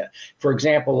area. For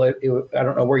example, I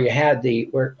don't know where you had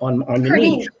on the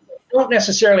knee. You don't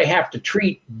necessarily have to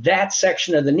treat that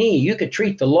section of the knee. You could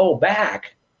treat the low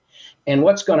back. And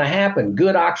what's going to happen?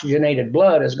 Good oxygenated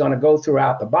blood is going to go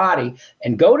throughout the body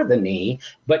and go to the knee,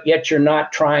 but yet you're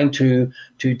not trying to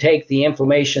take the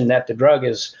inflammation that the drug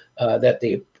is, that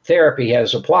the therapy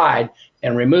has applied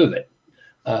and remove it.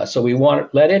 So we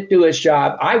want to let it do its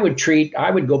job. I would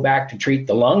go back to treat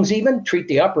the lungs, even treat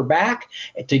the upper back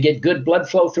to get good blood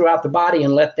flow throughout the body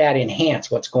and let that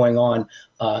enhance what's going on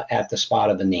at the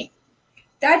spot of the knee.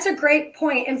 That's a great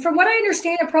point. And from what I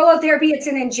understand of prolotherapy, it's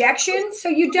an injection. So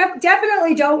you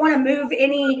definitely don't want to move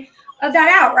any of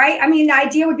that out, right? I mean, the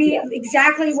idea would be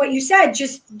exactly what you said,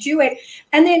 just do it.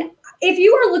 And then if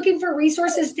you are looking for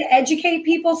resources to educate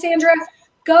people, Sandra,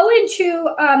 go into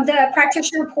the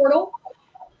practitioner portal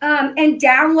and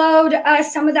download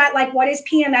some of that, like what is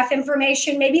PMF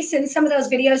information, maybe send some of those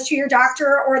videos to your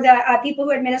doctor or the people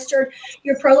who administered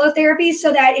your prolotherapy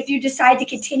so that if you decide to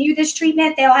continue this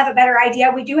treatment, they'll have a better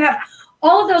idea. We do have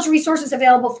all of those resources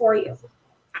available for you.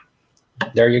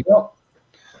 There you go.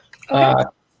 Okay.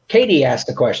 Katie asked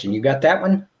the question. You got that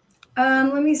one?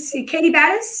 Let me see. Katie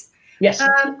Battis? Yes.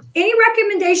 Any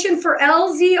recommendation for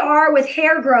LZR with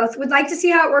hair growth? Would like to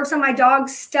see how it works on my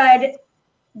dog's stud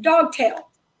dog tail.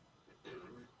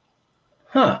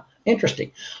 Huh.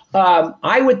 Interesting.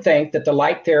 I would think that the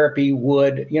light therapy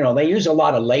would, they use a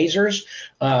lot of lasers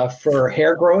for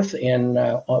hair growth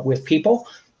with people.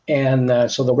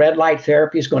 And so the red light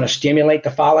therapy is going to stimulate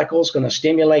the follicles, going to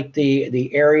stimulate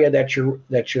the area that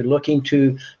you're looking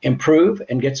to improve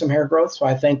and get some hair growth. So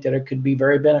I think that it could be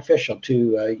very beneficial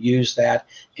to use that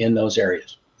in those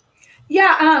areas.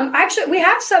 Yeah, actually, we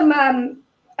have some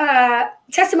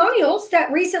testimonials that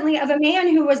recently of a man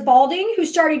who was balding who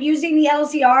started using the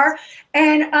LZR.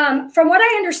 And from what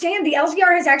I understand, the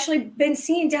LZR has actually been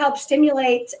seen to help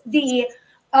stimulate the,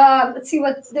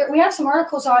 we have some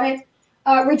articles on it,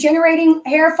 regenerating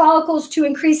hair follicles to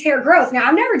increase hair growth. Now,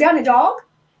 I've never done a dog.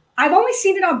 I've only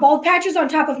seen it on bald patches on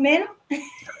top of men.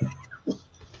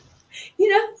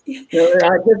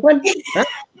 Good one.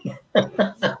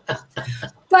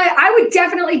 But I would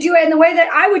definitely do it in the way that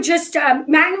I would just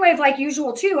MagnaWave like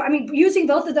usual too. I mean, using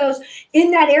both of those in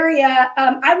that area,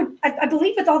 I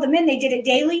believe with all the men they did it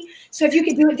daily. So if you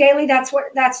could do it daily, that's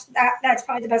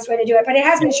probably the best way to do it. But it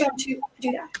has been shown to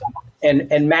do that.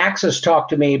 And Max has talked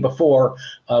to me before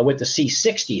with the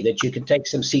C60 that you can take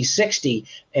some C60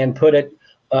 and put it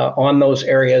on those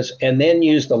areas and then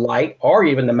use the light or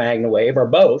even the MagnaWave or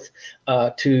both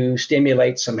to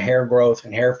stimulate some hair growth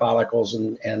and hair follicles.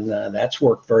 And that's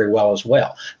worked very well as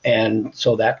well. And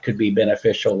so that could be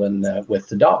beneficial with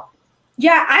the dog.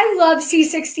 Yeah, I love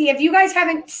C60. If you guys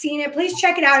haven't seen it, please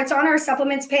check it out. It's on our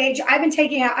supplements page. I've been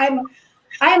taking it. I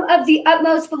am of the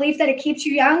utmost belief that it keeps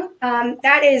you young.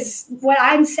 That is what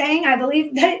I'm saying. I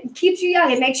believe that it keeps you young.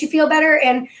 It makes you feel better.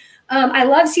 And I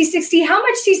love C60. How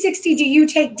much C60 do you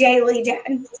take daily,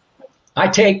 Dan? I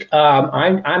take,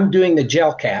 I'm doing the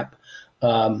gel cap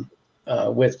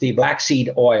with the black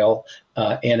seed oil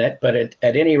in it. But at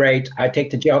any rate, I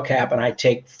take the gel cap and I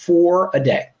take 4 a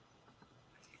day.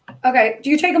 Okay. Do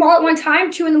you take them all at one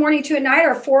time, 2 in the morning, 2 at night,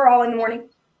 or 4 all in the morning?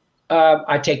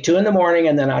 I take 2 in the morning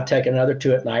and then I'll take another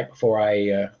 2 at night before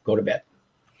I go to bed.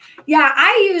 Yeah,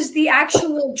 I use the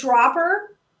actual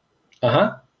dropper.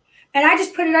 Uh-huh. And I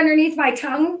just put it underneath my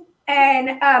tongue.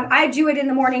 And I do it in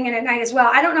the morning and at night as well.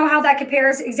 I don't know how that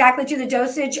compares exactly to the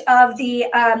dosage of the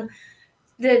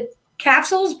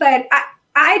capsules, but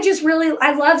I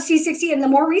love C60. And the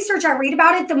more research I read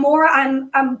about it, the more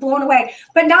I'm blown away.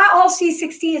 But not all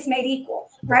C60 is made equal,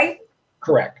 right?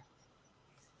 Correct.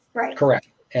 Right. Correct.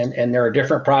 And there are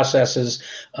different processes.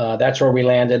 That's where we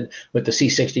landed with the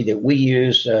C60 that we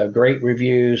use. Great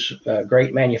reviews,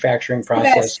 great manufacturing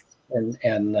process.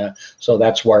 And so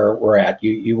that's where we're at.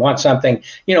 You want something,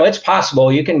 it's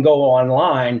possible. You can go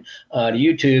online to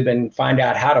YouTube and find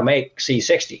out how to make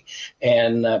C60,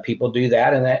 and people do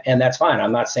that, and that's fine.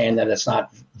 I'm not saying that it's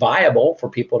not viable for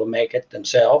people to make it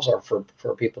themselves or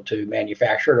for people to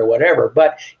manufacture it or whatever,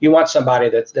 but you want somebody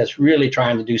that's really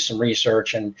trying to do some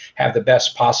research and have the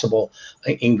best possible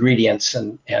ingredients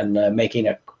and making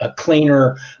a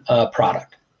cleaner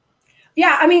product.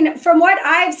 Yeah, I mean, from what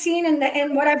I've seen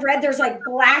and what I've read, there's like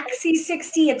black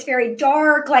C60. It's very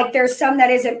dark. Like there's some that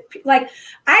isn't like,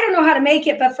 I don't know how to make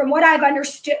it, but from what I've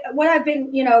understood, what I've been,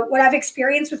 what I've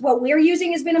experienced with what we're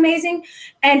using has been amazing.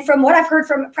 And from what I've heard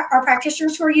from our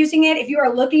practitioners who are using it, if you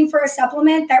are looking for a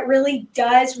supplement that really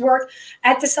does work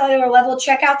at the cellular level,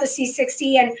 check out the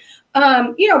C60. And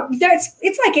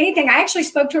it's like anything. I actually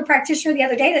spoke to a practitioner the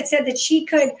other day that said that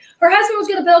her husband was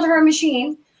going to build her a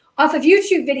machine off of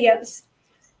YouTube videos.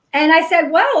 And I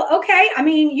said, well, okay. I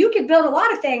mean, you could build a lot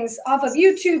of things off of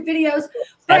YouTube videos,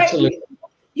 but Absolutely.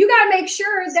 You got to make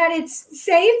sure that it's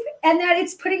safe and that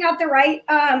it's putting out the right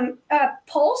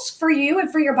pulse for you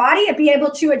and for your body and be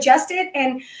able to adjust it.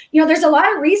 And, there's a lot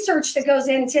of research that goes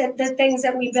into the things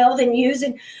that we build and use.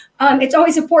 And it's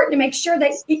always important to make sure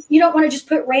that you don't want to just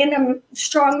put random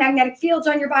strong magnetic fields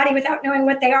on your body without knowing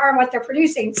what they are and what they're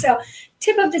producing. So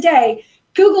tip of the day,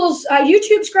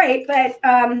 YouTube's great, but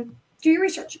do your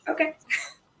research. Okay.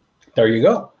 There you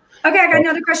go. Okay, I got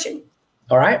another question.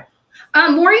 All right.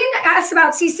 Maureen asked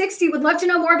about C60. Would love to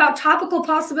know more about topical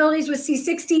possibilities with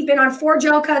C60. Been on 4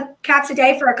 gel caps a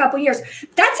day for a couple years.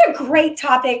 That's a great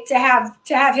topic to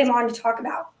have him on to talk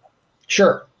about.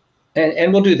 Sure.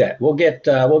 And we'll do that. We'll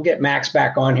get Max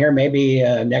back on here maybe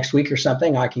next week or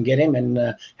something. I can get him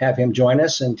and have him join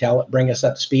us and bring us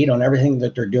up to speed on everything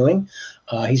that they're doing.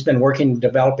 He's been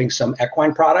developing some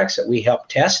equine products that we helped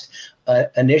test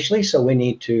initially, so we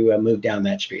need to move down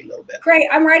that street a little bit. Great.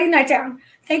 I'm writing that down.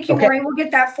 Thank you, Okay. Maureen. We'll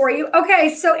get that for you.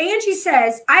 Okay, so Angie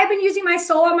says, I've been using my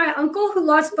Soul on my uncle who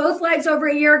lost both legs over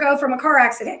a year ago from a car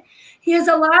accident. He has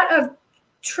a lot of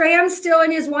tram still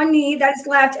in his one knee that is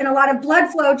left and a lot of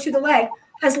blood flow to the leg.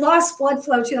 Has lost blood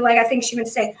flow to the leg, I think she would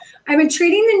say. I've been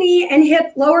treating the knee and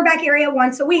hip lower back area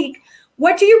once a week.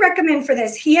 What do you recommend for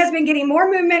this? He has been getting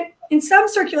more movement and some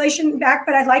circulation back,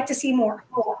 but I'd like to see more.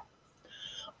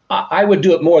 I would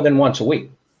do it more than once a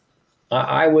week.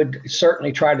 I would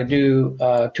certainly try to do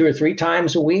 2 or 3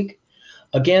 times a week.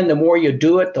 Again, the more you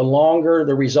do it, the longer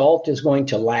the result is going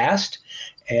to last.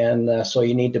 And so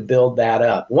you need to build that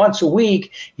up. Once a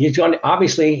week,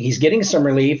 he's getting some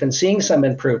relief and seeing some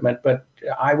improvement, but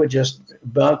I would just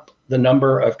bump the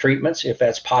number of treatments if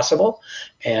that's possible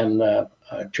and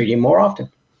treat him more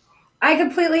often. I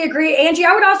completely agree. Angie,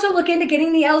 I would also look into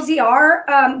getting the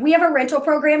LZR. We have a rental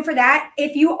program for that.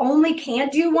 If you only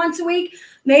can't do once a week,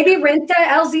 maybe rent the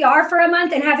LZR for a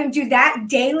month and have him do that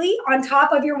daily on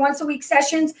top of your once a week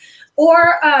sessions.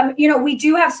 Or, we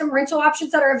do have some rental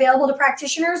options that are available to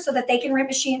practitioners so that they can rent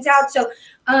machines out. So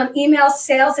email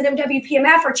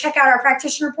sales@MWPMF or check out our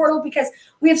practitioner portal because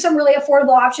we have some really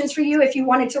affordable options for you if you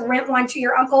wanted to rent one to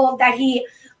your uncle that he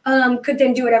could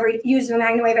then use the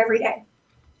MagnaWave every day.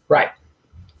 Right.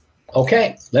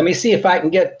 Okay. Let me see if I can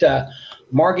get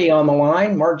Margie on the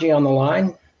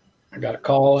line. I got a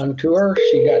call into her.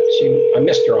 I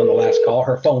missed her on the last call.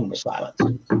 Her phone was silent.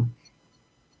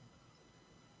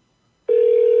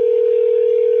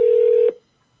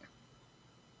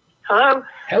 Hello.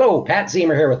 Hello, Pat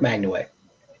Zemer here with MagnaWave.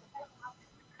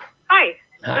 Hi.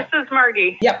 Hi. This is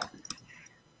Margie. Yep.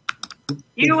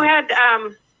 You had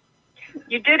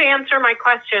you did answer my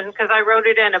question because I wrote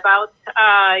it in about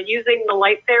using the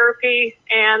light therapy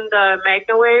and the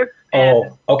MagnaWave.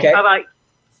 Oh, okay. About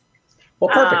Well,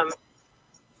 perfect.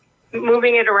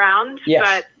 moving it around.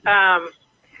 Yes. But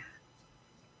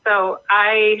so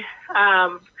I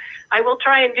will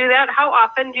try and do that. How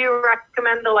often do you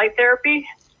recommend the light therapy?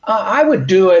 I would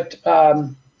do it.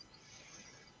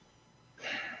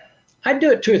 I'd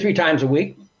do it 2 or 3 times a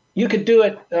week. You could do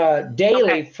it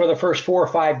daily for the first 4 or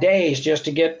 5 days just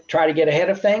to try to get ahead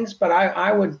of things. But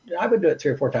I would do it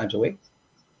 3 or 4 times a week.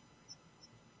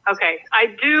 Okay,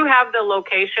 I do have the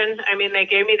location. I mean, they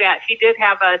gave me that. He did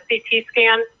have a CT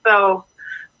scan, so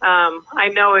I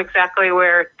know exactly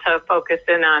where to focus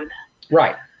in on.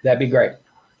 Right, that'd be great.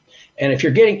 And if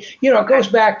you're getting, it goes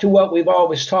back to what we've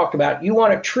always talked about. You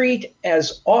want to treat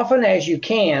as often as you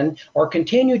can or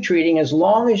continue treating as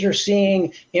long as you're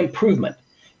seeing improvement.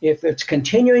 If it's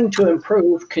continuing to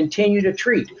improve, continue to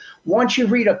treat. Once you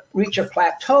reach a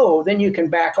plateau, then you can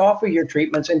back off of your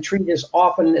treatments and treat as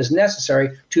often as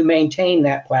necessary to maintain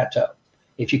that plateau.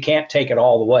 If you can't take it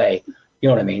all the way, you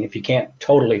know what I mean? If you can't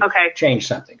totally change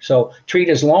something. So treat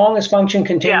as long as function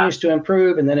continues to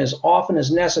improve and then as often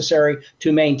as necessary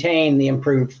to maintain the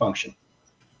improved function.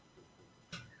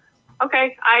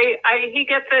 Okay, he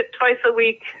gets it twice a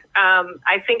week.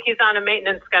 I think he's on a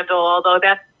maintenance schedule, although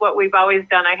that's what we've always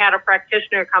done. I had a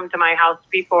practitioner come to my house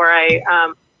before I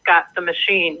got the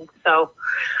machine. So,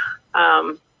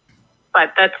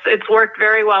 but it's worked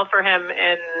very well for him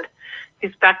and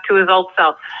he's back to his old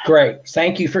self. Great.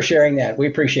 Thank you for sharing that. We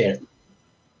appreciate it.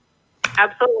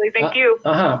 Absolutely. Thank you.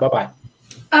 Bye-bye.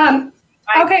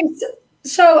 Okay,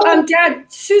 Dad,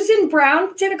 Susan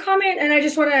Brown did a comment, and I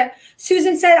just want to.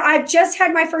 Susan said, "I've just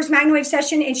had my first MagnaWave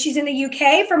session, and she's in the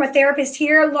UK from a therapist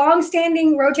here.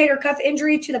 Long-standing rotator cuff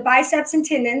injury to the biceps and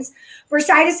tendons,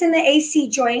 bursitis in the AC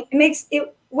joint.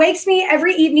 It wakes me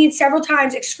every evening several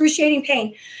times, excruciating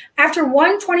pain. After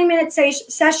one 20-minute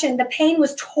session, the pain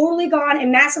was totally gone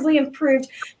and massively improved.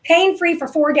 Pain-free for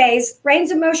 4 days. Range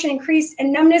of motion increased,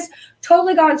 and numbness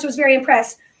totally gone. So I was very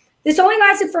impressed." This only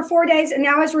lasted for 4 days and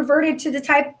now has reverted to the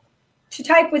type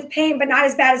with pain, but not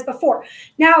as bad as before.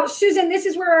 Now, Susan, this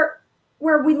is where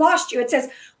we lost you. It says,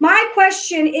 "My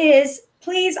question is,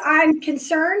 please, I'm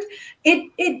concerned."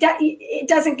 It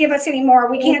doesn't give us any more.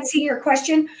 We can't see your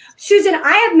question. Susan,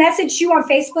 I have messaged you on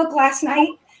Facebook last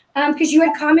night because you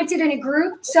had commented in a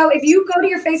group. So if you go to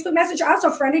your Facebook message, I also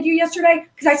friended you yesterday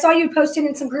because I saw you posted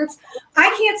in some groups. I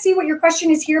can't see what your question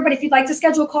is here, but if you'd like to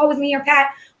schedule a call with me or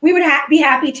Pat, we would be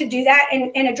happy to do that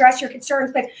and address your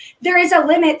concerns. But there is a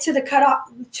limit to the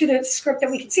cutoff to the script that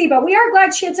we can see. But we are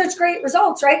glad she had such great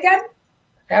results, right, Dad?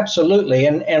 Absolutely.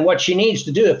 And what she needs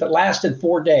to do, if it lasted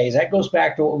 4 days, that goes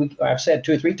back to what I've said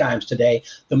 2 or 3 times today.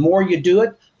 The more you do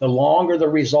it, the longer the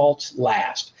results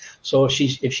last. So if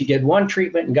she did one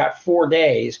treatment and got 4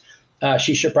 days,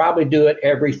 she should probably do it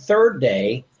every 3rd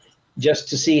day just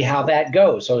to see how that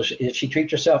goes. So if she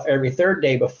treats herself every 3rd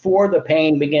day before the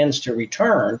pain begins to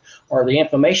return or the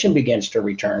inflammation begins to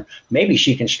return, maybe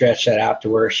she can stretch that out to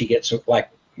where she gets like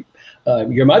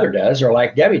your mother does, or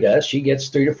like Debbie does, she gets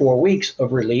 3 to 4 weeks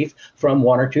of relief from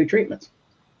 1 or 2 treatments.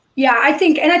 Yeah, I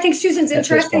think Susan's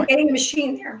interested in getting a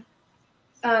machine there.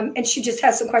 And she just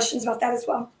has some questions about that as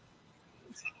well.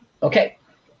 Okay,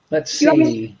 let's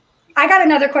see. I got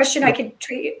another question I could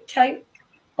tell you.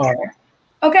 All right.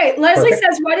 Okay, Leslie Perfect.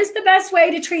 says, "What is the best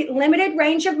way to treat limited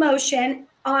range of motion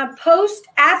on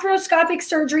post-arthroscopic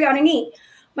surgery on a knee?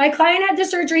 My client had the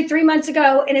surgery 3 months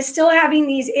ago and is still having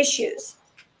these issues."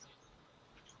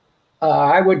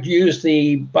 I would use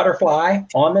the butterfly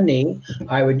on the knee.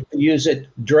 I would use it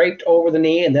draped over the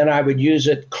knee, and then I would use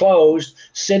it closed,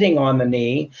 sitting on the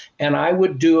knee. And I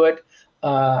would do it.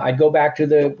 I'd go back to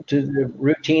the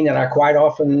routine that I quite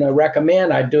often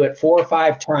recommend. I'd do it 4 or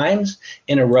 5 times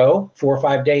in a row, 4 or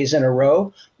 5 days in a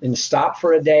row, and stop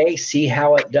for a day, see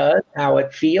how it does, how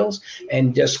it feels,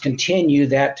 and just continue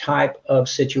that type of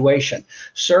situation.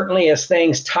 Certainly, as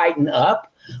things tighten up,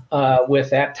 with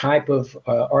that type of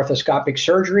arthroscopic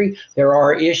surgery, there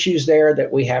are issues there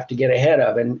that we have to get ahead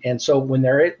of, and so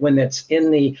when it's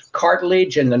in the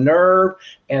cartilage and the nerve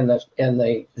and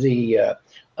the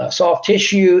soft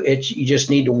tissue, you just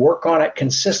need to work on it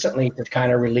consistently to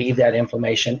kind of relieve that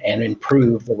inflammation and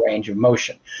improve the range of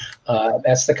motion.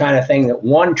 That's the kind of thing that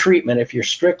one treatment, if you're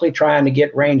strictly trying to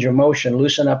get range of motion,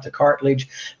 loosen up the cartilage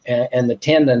and the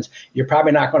tendons, you're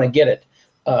probably not going to get it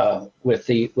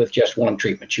with just one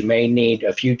treatment. You may need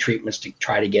a few treatments to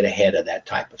try to get ahead of that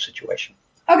type of situation.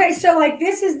 Okay, so like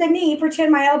this is the knee,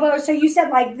 pretend my elbow. So you said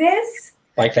like this?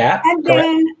 Like that? And Correct.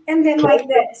 then like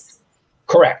this.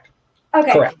 Correct.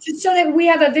 Okay, Correct. So that we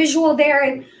have a visual there.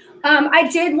 And I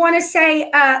did want to say,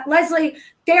 Leslie,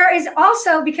 there is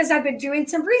also, because I've been doing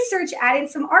some research, adding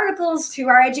some articles to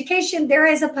our education, there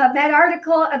is a PubMed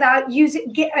article about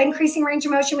increasing range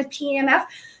of motion with PEMF.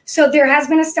 So there has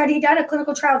been a study done, a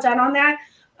clinical trial done on that.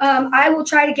 I will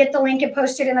try to get the link and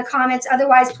post it in the comments.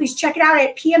 Otherwise, please check it out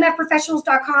at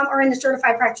pmfprofessionals.com or in the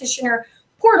Certified Practitioner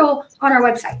portal on our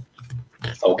website.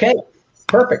 Okay,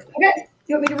 perfect. Okay,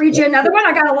 you want me to read you another one?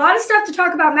 I got a lot of stuff to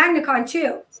talk about MagnaCon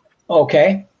too.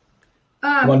 Okay.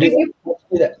 Let's do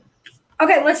that.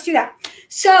 Okay, let's do that.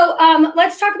 So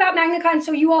let's talk about MagnaCon.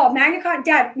 So you all, MagnaCon,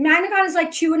 Dad, MagnaCon is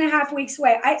like 2.5 weeks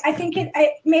away. I think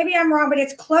maybe I'm wrong, but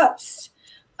it's close.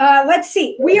 Let's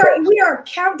see. We are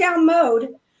countdown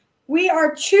mode. We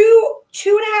are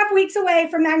 2.5 weeks away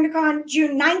from MagnaCon,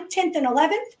 June 9th, 10th, and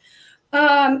 11th.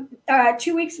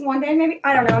 2 weeks and 1 day, maybe.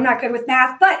 I don't know. I'm not good with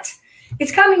math, but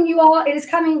it's coming, you all. It is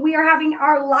coming. We are having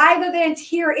our live event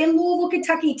here in Louisville,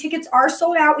 Kentucky. Tickets are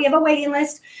sold out. We have a waiting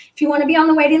list. If you want to be on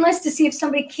the waiting list to see if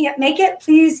somebody can't make it,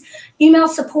 please email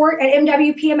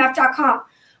support@mwpmf.com.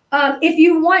 If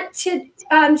you want to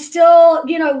still,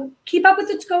 keep up with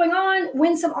what's going on,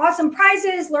 win some awesome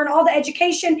prizes, learn all the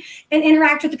education, and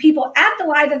interact with the people at the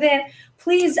live event,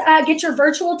 please get your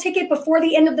virtual ticket before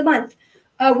the end of the month.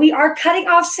 We are cutting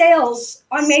off sales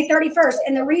on May 31st.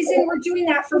 And the reason we're doing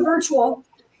that for virtual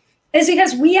is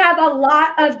because we have a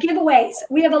lot of giveaways.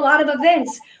 We have a lot of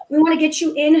events. We want to get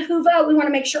you in Whova. We want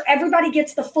to make sure everybody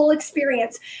gets the full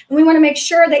experience. And we want to make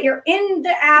sure that you're in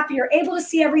the app, you're able to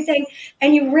see everything,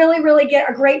 and you really, really get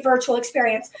a great virtual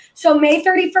experience. So May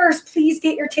 31st, please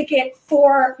get your ticket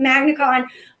for MagnaCon.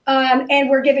 And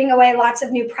we're giving away lots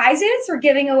of new prizes. We're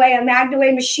giving away a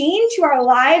MagnaWave machine to our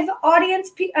live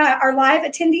audience, our live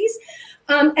attendees.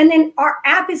 And then our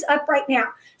app is up right now.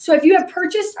 So if you have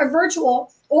purchased a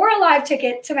virtual or a live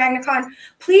ticket to MagnaCon,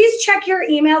 please check your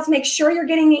emails. Make sure you're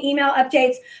getting the email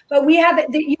updates. But we have it.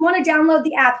 You want to download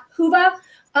the app Whova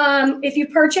if you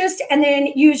purchased, and then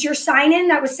use your sign-in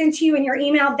that was sent to you in your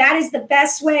email. That is the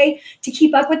best way to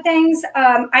keep up with things.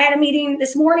 I had a meeting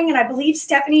this morning, and I believe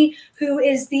Stephanie, who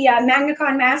is the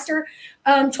MagnaCon master,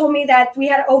 told me that we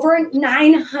had over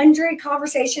 900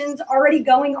 conversations already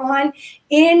going on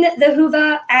in the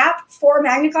Whova app for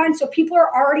MagnaCon. So people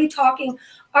are already talking,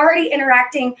 already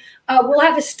interacting. We'll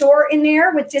have a store in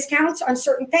there with discounts on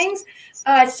certain things.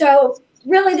 So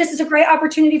really, this is a great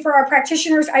opportunity for our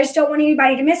practitioners. I just don't want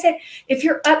anybody to miss it. If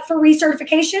you're up for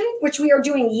recertification, which we are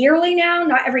doing yearly now,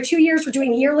 not every 2 years, we're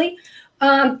doing yearly.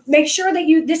 Make sure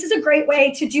that this is a great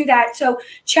way to do that. So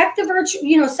check the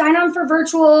virtual, sign on for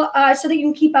virtual so that you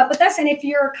can keep up with us. And if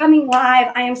you're coming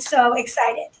live, I am so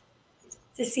excited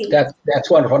to see. That's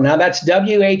wonderful. Now that's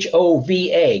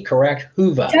WHOVA, correct?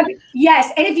 Whova.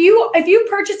 Yes. And if you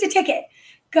purchased a ticket,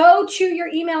 go to your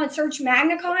email and search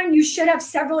MagnaCon. You should have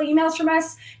several emails from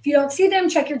us. If you don't see them,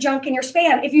 check your junk and your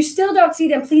spam. If you still don't see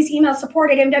them, please email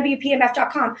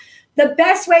support@mwpmf.com. The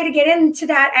best way to get into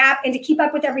that app and to keep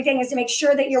up with everything is to make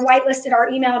sure that you're whitelisted our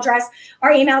email address,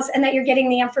 our emails, and that you're getting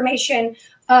the information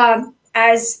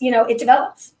as it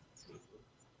develops.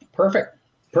 Perfect.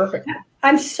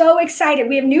 I'm so excited.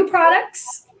 We have new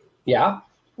products. Yeah.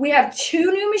 We have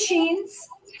 2 new machines.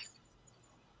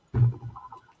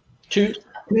 2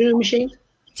 new machines?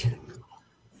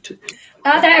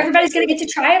 That everybody's going to get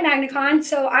to try at MagnaCon.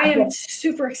 So I am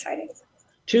super excited.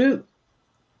 2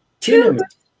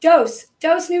 Dose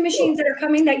new machines that are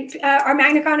coming that our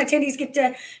MagnaCon attendees get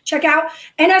to check out.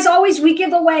 And as always, we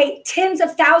give away tens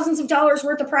of thousands of dollars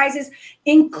worth of prizes,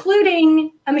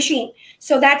 including a machine.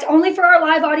 So that's only for our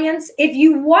live audience. If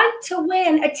you want to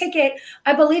win a ticket,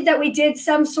 I believe that we did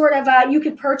some sort of, you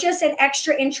could purchase an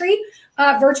extra entry.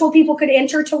 Virtual people could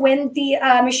enter to win the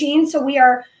machine. So we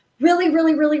are really,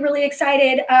 really, really, really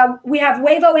excited. We have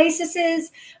Wave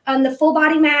Oasises, the full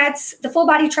body mats, the full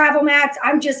body travel mats.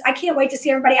 I can't wait to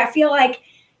see everybody. I feel like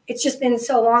it's just been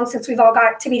so long since we've all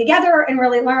got to be together and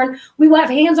really learn. We will have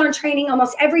hands-on training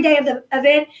almost every day of the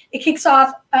event. It kicks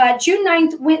off June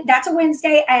 9th. That's a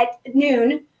Wednesday at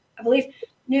noon, I believe,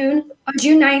 noon on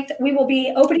June 9th. We will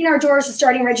be opening our doors and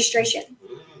starting registration.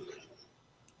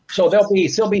 So there'll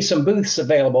still be some booths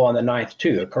available on the 9th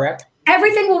too, correct?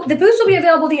 The booths will be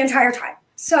available the entire time.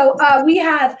 So we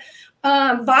have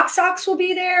Voxox will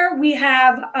be there. We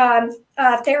have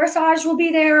Therasage will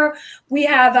be there. We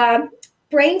have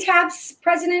BrainTap's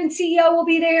president and CEO will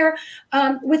be there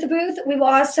with the booth. We will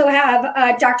also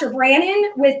have Dr.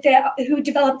 Brannon who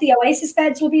developed the Oasis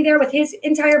beds will be there with his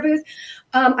entire booth.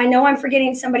 I know I'm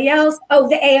forgetting somebody else. Oh,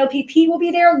 the AOPP will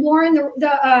be there. Lauren,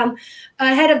 the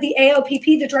head of the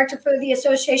AOPP, the director for the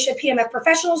Association of PMF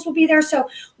Professionals will be there. So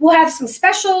we'll have some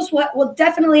specials. We'll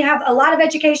definitely have a lot of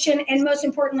education and most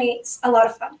importantly, a lot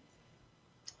of fun.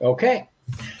 Okay.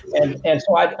 And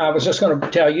so I was just going to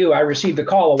tell you, I received a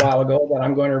call a while ago that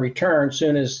I'm going to return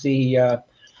soon as the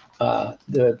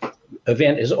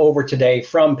event is over today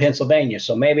from Pennsylvania.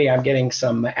 So maybe I'm getting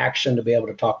some action to be able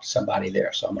to talk to somebody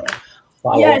there. So I'm going to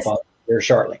follow up on there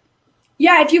shortly.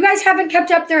 Yeah, if you guys haven't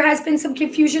kept up, there has been some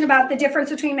confusion about the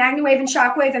difference between MagnaWave and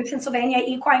Shockwave in Pennsylvania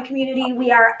equine community. We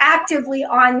are actively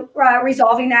on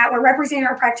resolving that. We're representing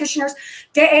our practitioners.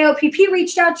 The AOPP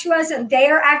reached out to us, and they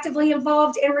are actively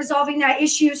involved in resolving that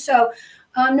issue. So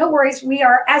no worries. We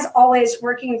are, as always,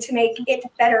 working to make it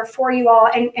better for you all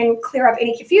and clear up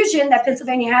any confusion that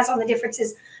Pennsylvania has on the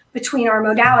differences between our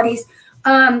modalities.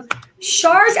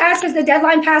 Shars asked if the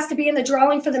deadline passed to be in the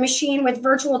drawing for the machine with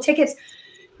virtual tickets.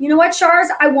 You know what, Shars?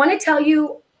 I want to tell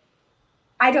you,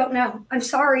 I don't know. I'm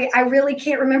sorry. I really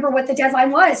can't remember what the deadline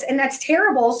was, and that's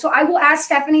terrible. So I will ask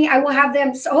Stephanie. I will have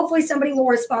them. So hopefully somebody will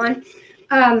respond.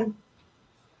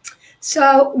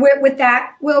 So with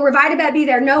that, will Revitabed be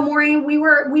there? No, Maureen.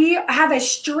 We have a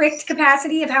strict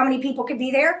capacity of how many people could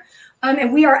be there.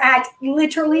 And we are at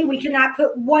literally, we cannot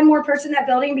put one more person in that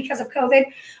building because of COVID.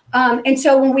 And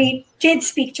so when we did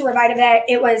speak to Revitabed,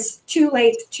 it was too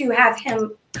late to have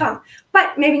him come,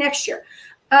 but maybe next year.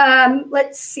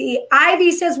 Let's see.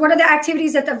 Ivy says, what are the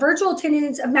activities that the virtual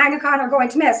attendants of MagnaCon are going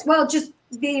to miss? Well, just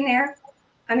being there.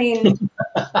 I mean,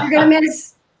 you're going to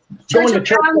miss Going to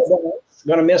Churchill Downs. Churchill Downs.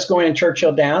 Going to miss going to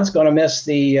Churchill Downs. Going to miss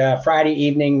the Friday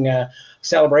evening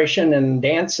celebration and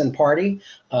dance and party.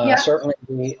 Yeah.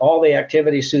 Certainly all the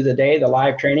activities through the day, the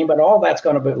live training, but all that's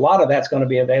going to be, a lot of that's going to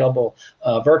be available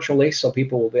virtually, so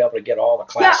people will be able to get all the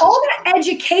classes. Yeah, all the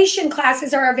education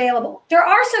classes are available. There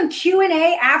are some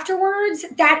Q&A afterwards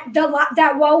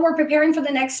that while we're preparing for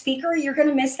the next speaker, you're going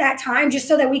to miss that time just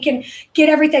so that we can get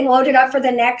everything loaded up for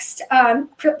the next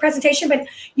presentation. But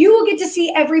you will get to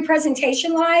see every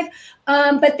presentation live.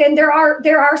 But then there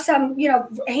are some,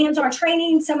 hands-on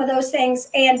training, some of those things,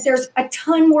 and there's a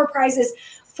ton more prizes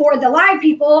for the live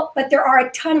people, but there are a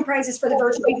ton of prizes for the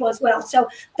virtual people as well. So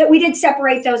that we did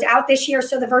separate those out this year.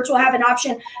 So the virtual have an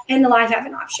option and the live have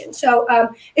an option. So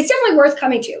it's definitely worth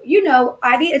coming to.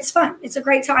 Ivy, it's fun. It's a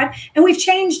great time. And we've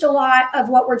changed a lot of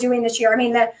what we're doing this year. I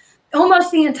mean,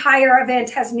 almost the entire event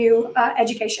has new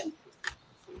education.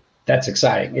 That's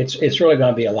exciting. It's really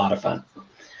going to be a lot of fun.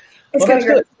 It's Well, that's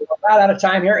good. good. We're about out of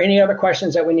time here. Any other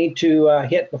questions that we need to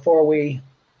hit before we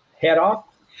head off?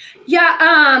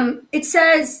 Yeah, it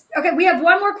says, okay, we have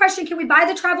one more question. Can we buy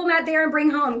the travel mat there and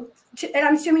bring home? And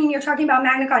I'm assuming you're talking about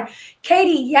MagnaCon.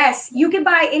 Katie, yes, you can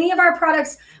buy any of our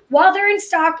products while they're in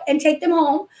stock and take them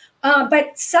home.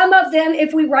 But some of them,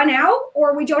 if we run out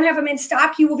or we don't have them in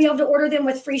stock, you will be able to order them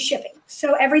with free shipping.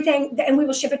 So everything, and we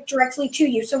will ship it directly to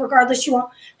you. So regardless, you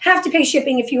won't have to pay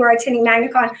shipping if you are attending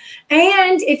MagnaCon.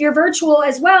 And if you're virtual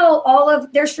as well,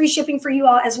 there's free shipping for you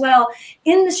all as well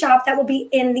in the shop that will be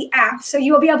in the app. So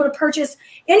you will be able to purchase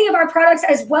any of our products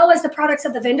as well as the products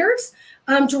of the vendors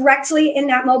directly in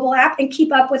that mobile app and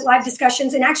keep up with live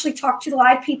discussions and actually talk to the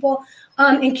live people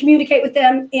and communicate with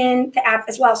them in the app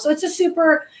as well. So it's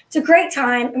a great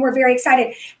time and we're very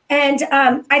excited. And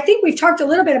I think we've talked a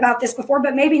little bit about this before,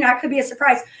 but maybe not, could be a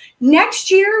surprise. Next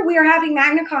year, we are having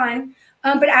MagnaCon,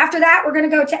 but after that, we're going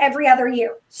to go to every other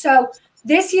year. So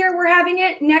this year we're having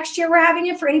it. Next year we're having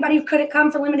it for anybody who couldn't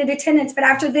come for limited attendance. But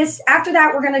after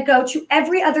that, we're going to go to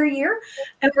every other year,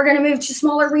 and we're going to move to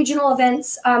smaller regional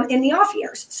events in the off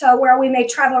years. So where we may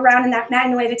travel around in that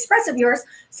MagnaWave Express of yours,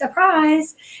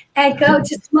 surprise, and go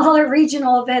to smaller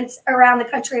regional events around the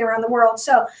country and around the world.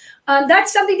 So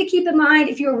that's something to keep in mind.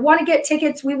 If you want to get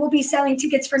tickets, we will be selling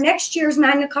tickets for next year's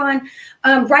MagnaCon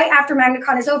right after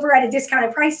MagnaCon is over at a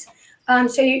discounted price.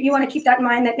 So you want to keep that in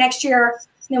mind that next year,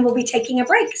 then we'll be taking a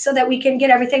break so that we can get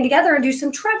everything together and do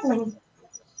some traveling.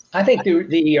 I think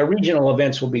the regional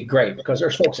events will be great because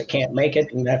there's folks that can't make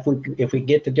it, and if we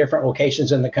get to different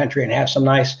locations in the country and have some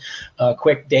nice,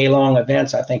 quick day-long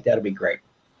events, I think that'll be great.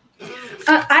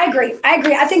 I agree.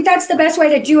 I think that's the best way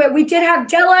to do it. We did have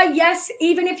Della. Yes,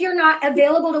 even if you're not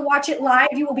available to watch it live,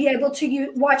 you will be able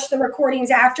to watch the recordings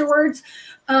afterwards.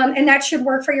 And that should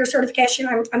work for your certification.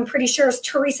 I'm pretty sure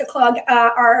Teresa Klug,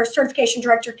 our certification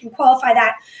director, can qualify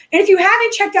that. And if you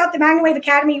haven't checked out the MagnaWave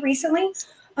Academy recently,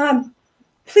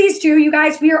 please do, you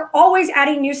guys. We are always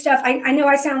adding new stuff. I know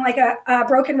I sound like a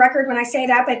broken record when I say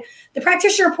that, but the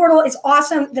practitioner portal is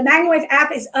awesome. The MagnaWave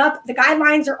app is up. The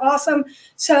guidelines are awesome.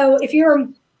 So if you're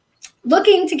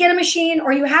looking to get a machine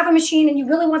or you have a machine and you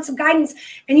really want some guidance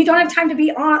and you don't have time to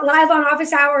be live on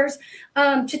office hours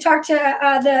to talk to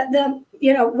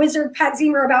the wizard Pat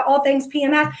Ziemer about all things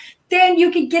PMF, then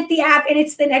you could get the app and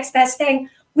it's the next best thing.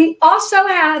 We also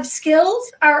have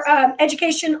skills, our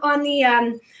education on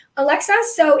the Alexa.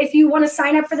 So if you want to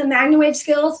sign up for the MagnaWave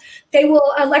skills,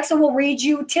 Alexa will read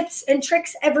you tips and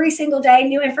tricks every single day,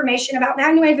 new information about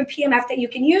MagnaWave and PMF that you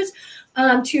can use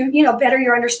to better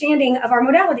your understanding of our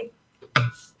modality.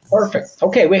 Perfect.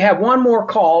 Okay, we have one more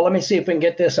call. Let me see if we can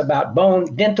get this about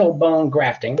dental bone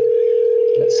grafting.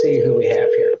 Let's see who we have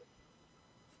here.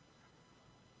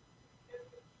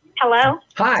 Hello.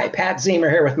 Hi, Pat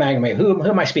Ziemer here with MagnaWave. Who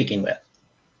am I speaking with?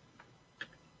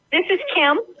 This is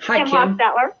Kim. Hi, Kim.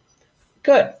 Hostetler.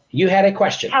 Good. You had a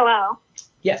question. Hello.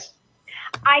 Yes.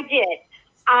 I did.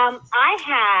 I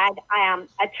had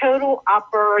a total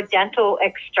upper dental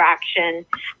extraction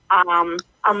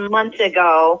a month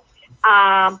ago.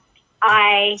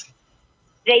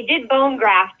 They did bone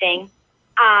grafting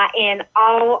in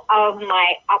all of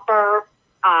my upper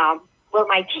where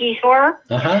my teeth were.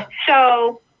 Uh-huh.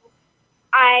 So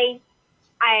I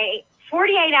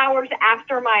 48 hours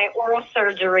after my oral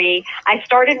surgery, I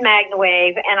started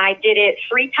MagnaWave, and I did it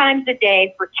 3 times a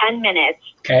day for 10 minutes.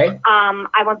 Okay.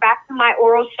 I went back to my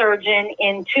oral surgeon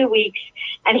in 2 weeks,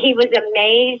 and he was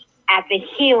amazed at the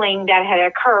healing that had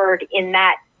occurred in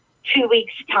that 2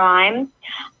 weeks' time.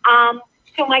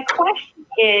 So my question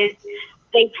is,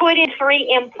 they put in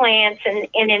 3 implants, and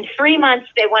in 3 months,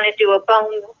 they want to do a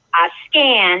bone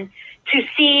scan to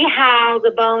see how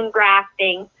the bone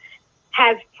grafting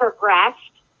has progressed.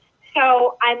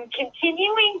 So I'm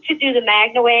continuing to do the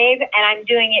MagnaWave, and I'm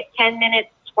doing it 10 minutes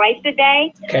twice a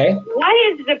day. Okay. What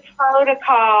is the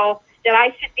protocol that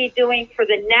I should be doing for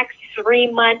the next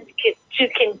 3 months to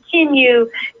continue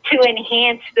to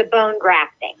enhance the bone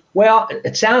grafting? Well,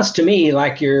 it sounds to me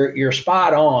like you're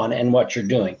spot on in what you're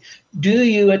doing. Do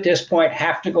you at this point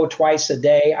have to go twice a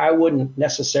day? I wouldn't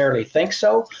necessarily think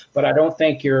so, but I don't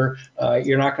think you're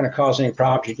not going to cause any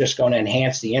problems. You're just going to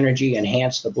enhance the energy,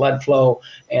 enhance the blood flow,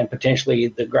 and potentially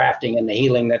the grafting and the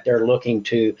healing that they're looking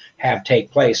to have take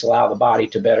place, allow the body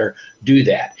to better do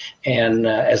that. And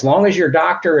as long as your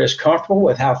doctor is comfortable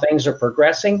with how things are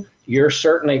progressing, you're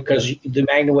certainly, because the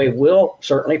MagnaWave will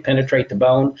certainly penetrate the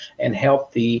bone and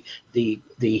help the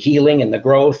healing and the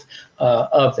growth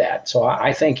of that. So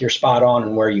I think you're spot on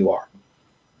in where you are.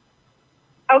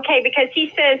 Okay, because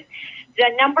he says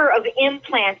the number of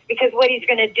implants, because what he's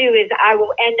going to do is I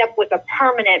will end up with a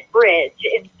permanent bridge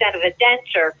instead of a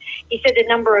denture. He said the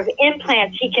number of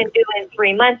implants he can do in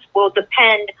 3 months will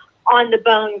depend on the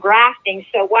bone grafting.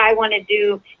 So I want to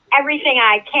do everything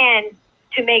I can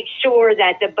to make sure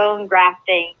that the bone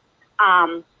grafting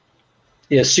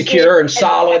is secure and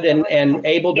solid and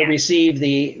able to receive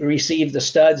the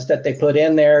studs that they put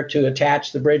in there to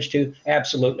attach the bridge to.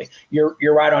 Absolutely.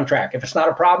 You're right on track. If it's not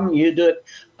a problem, you do it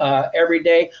every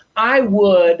day. I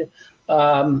would,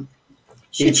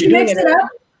 should you mix it up?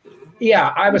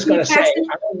 Yeah, I was going to say,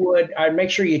 I'd make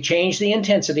sure you change the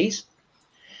intensities,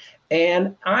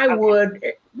 and I would,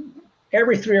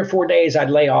 every 3 or 4 days, I'd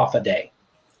lay off a day.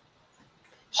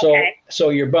 So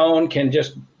your bone can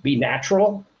just be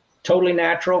natural, totally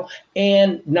natural,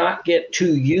 and not get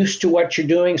too used to what you're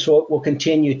doing, so it will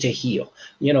continue to heal.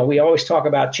 You know, we always talk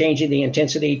about changing the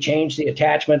intensity, change the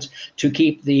attachments to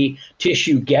keep the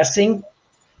tissue guessing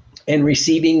and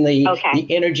receiving the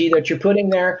energy that you're putting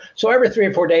there. So every 3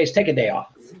 or 4 days, take a day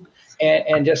off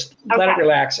and just let it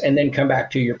relax, and then come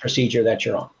back to your procedure that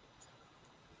you're on.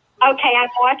 Okay, I'm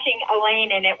watching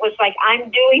Elaine, and it was like I'm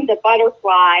doing the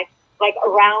butterfly like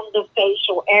around the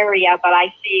facial area, but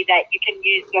I see that you can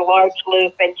use the large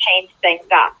loop and change things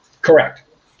up. Correct.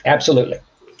 Absolutely.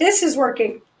 This is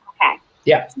working. Okay.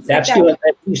 Yeah, that's doing.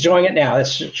 He's showing it now.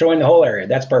 That's showing the whole area.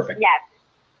 That's perfect. Yes.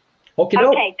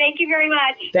 Okay. Thank you very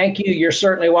much. Thank you. You're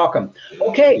certainly welcome.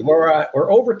 Okay, we're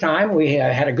over time. We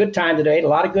had a good time today. A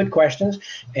lot of good questions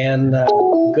and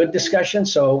good discussion.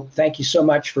 So thank you so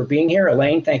much for being here.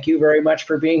 Elaine, thank you very much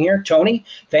for being here. Tony,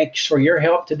 thanks for your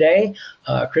help today.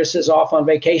 Chris is off on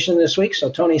vacation this week, so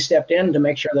Tony stepped in to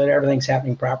make sure that everything's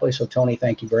happening properly. So Tony,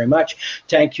 thank you very much.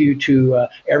 Thank you to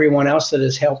everyone else that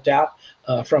has helped out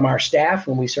from our staff,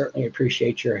 and we certainly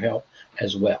appreciate your help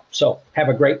as well. So have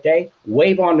a great day.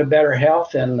 Wave on to better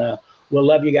health, and we'll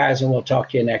love you guys, and we'll talk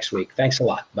to you next week. Thanks a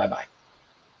lot. Bye-bye.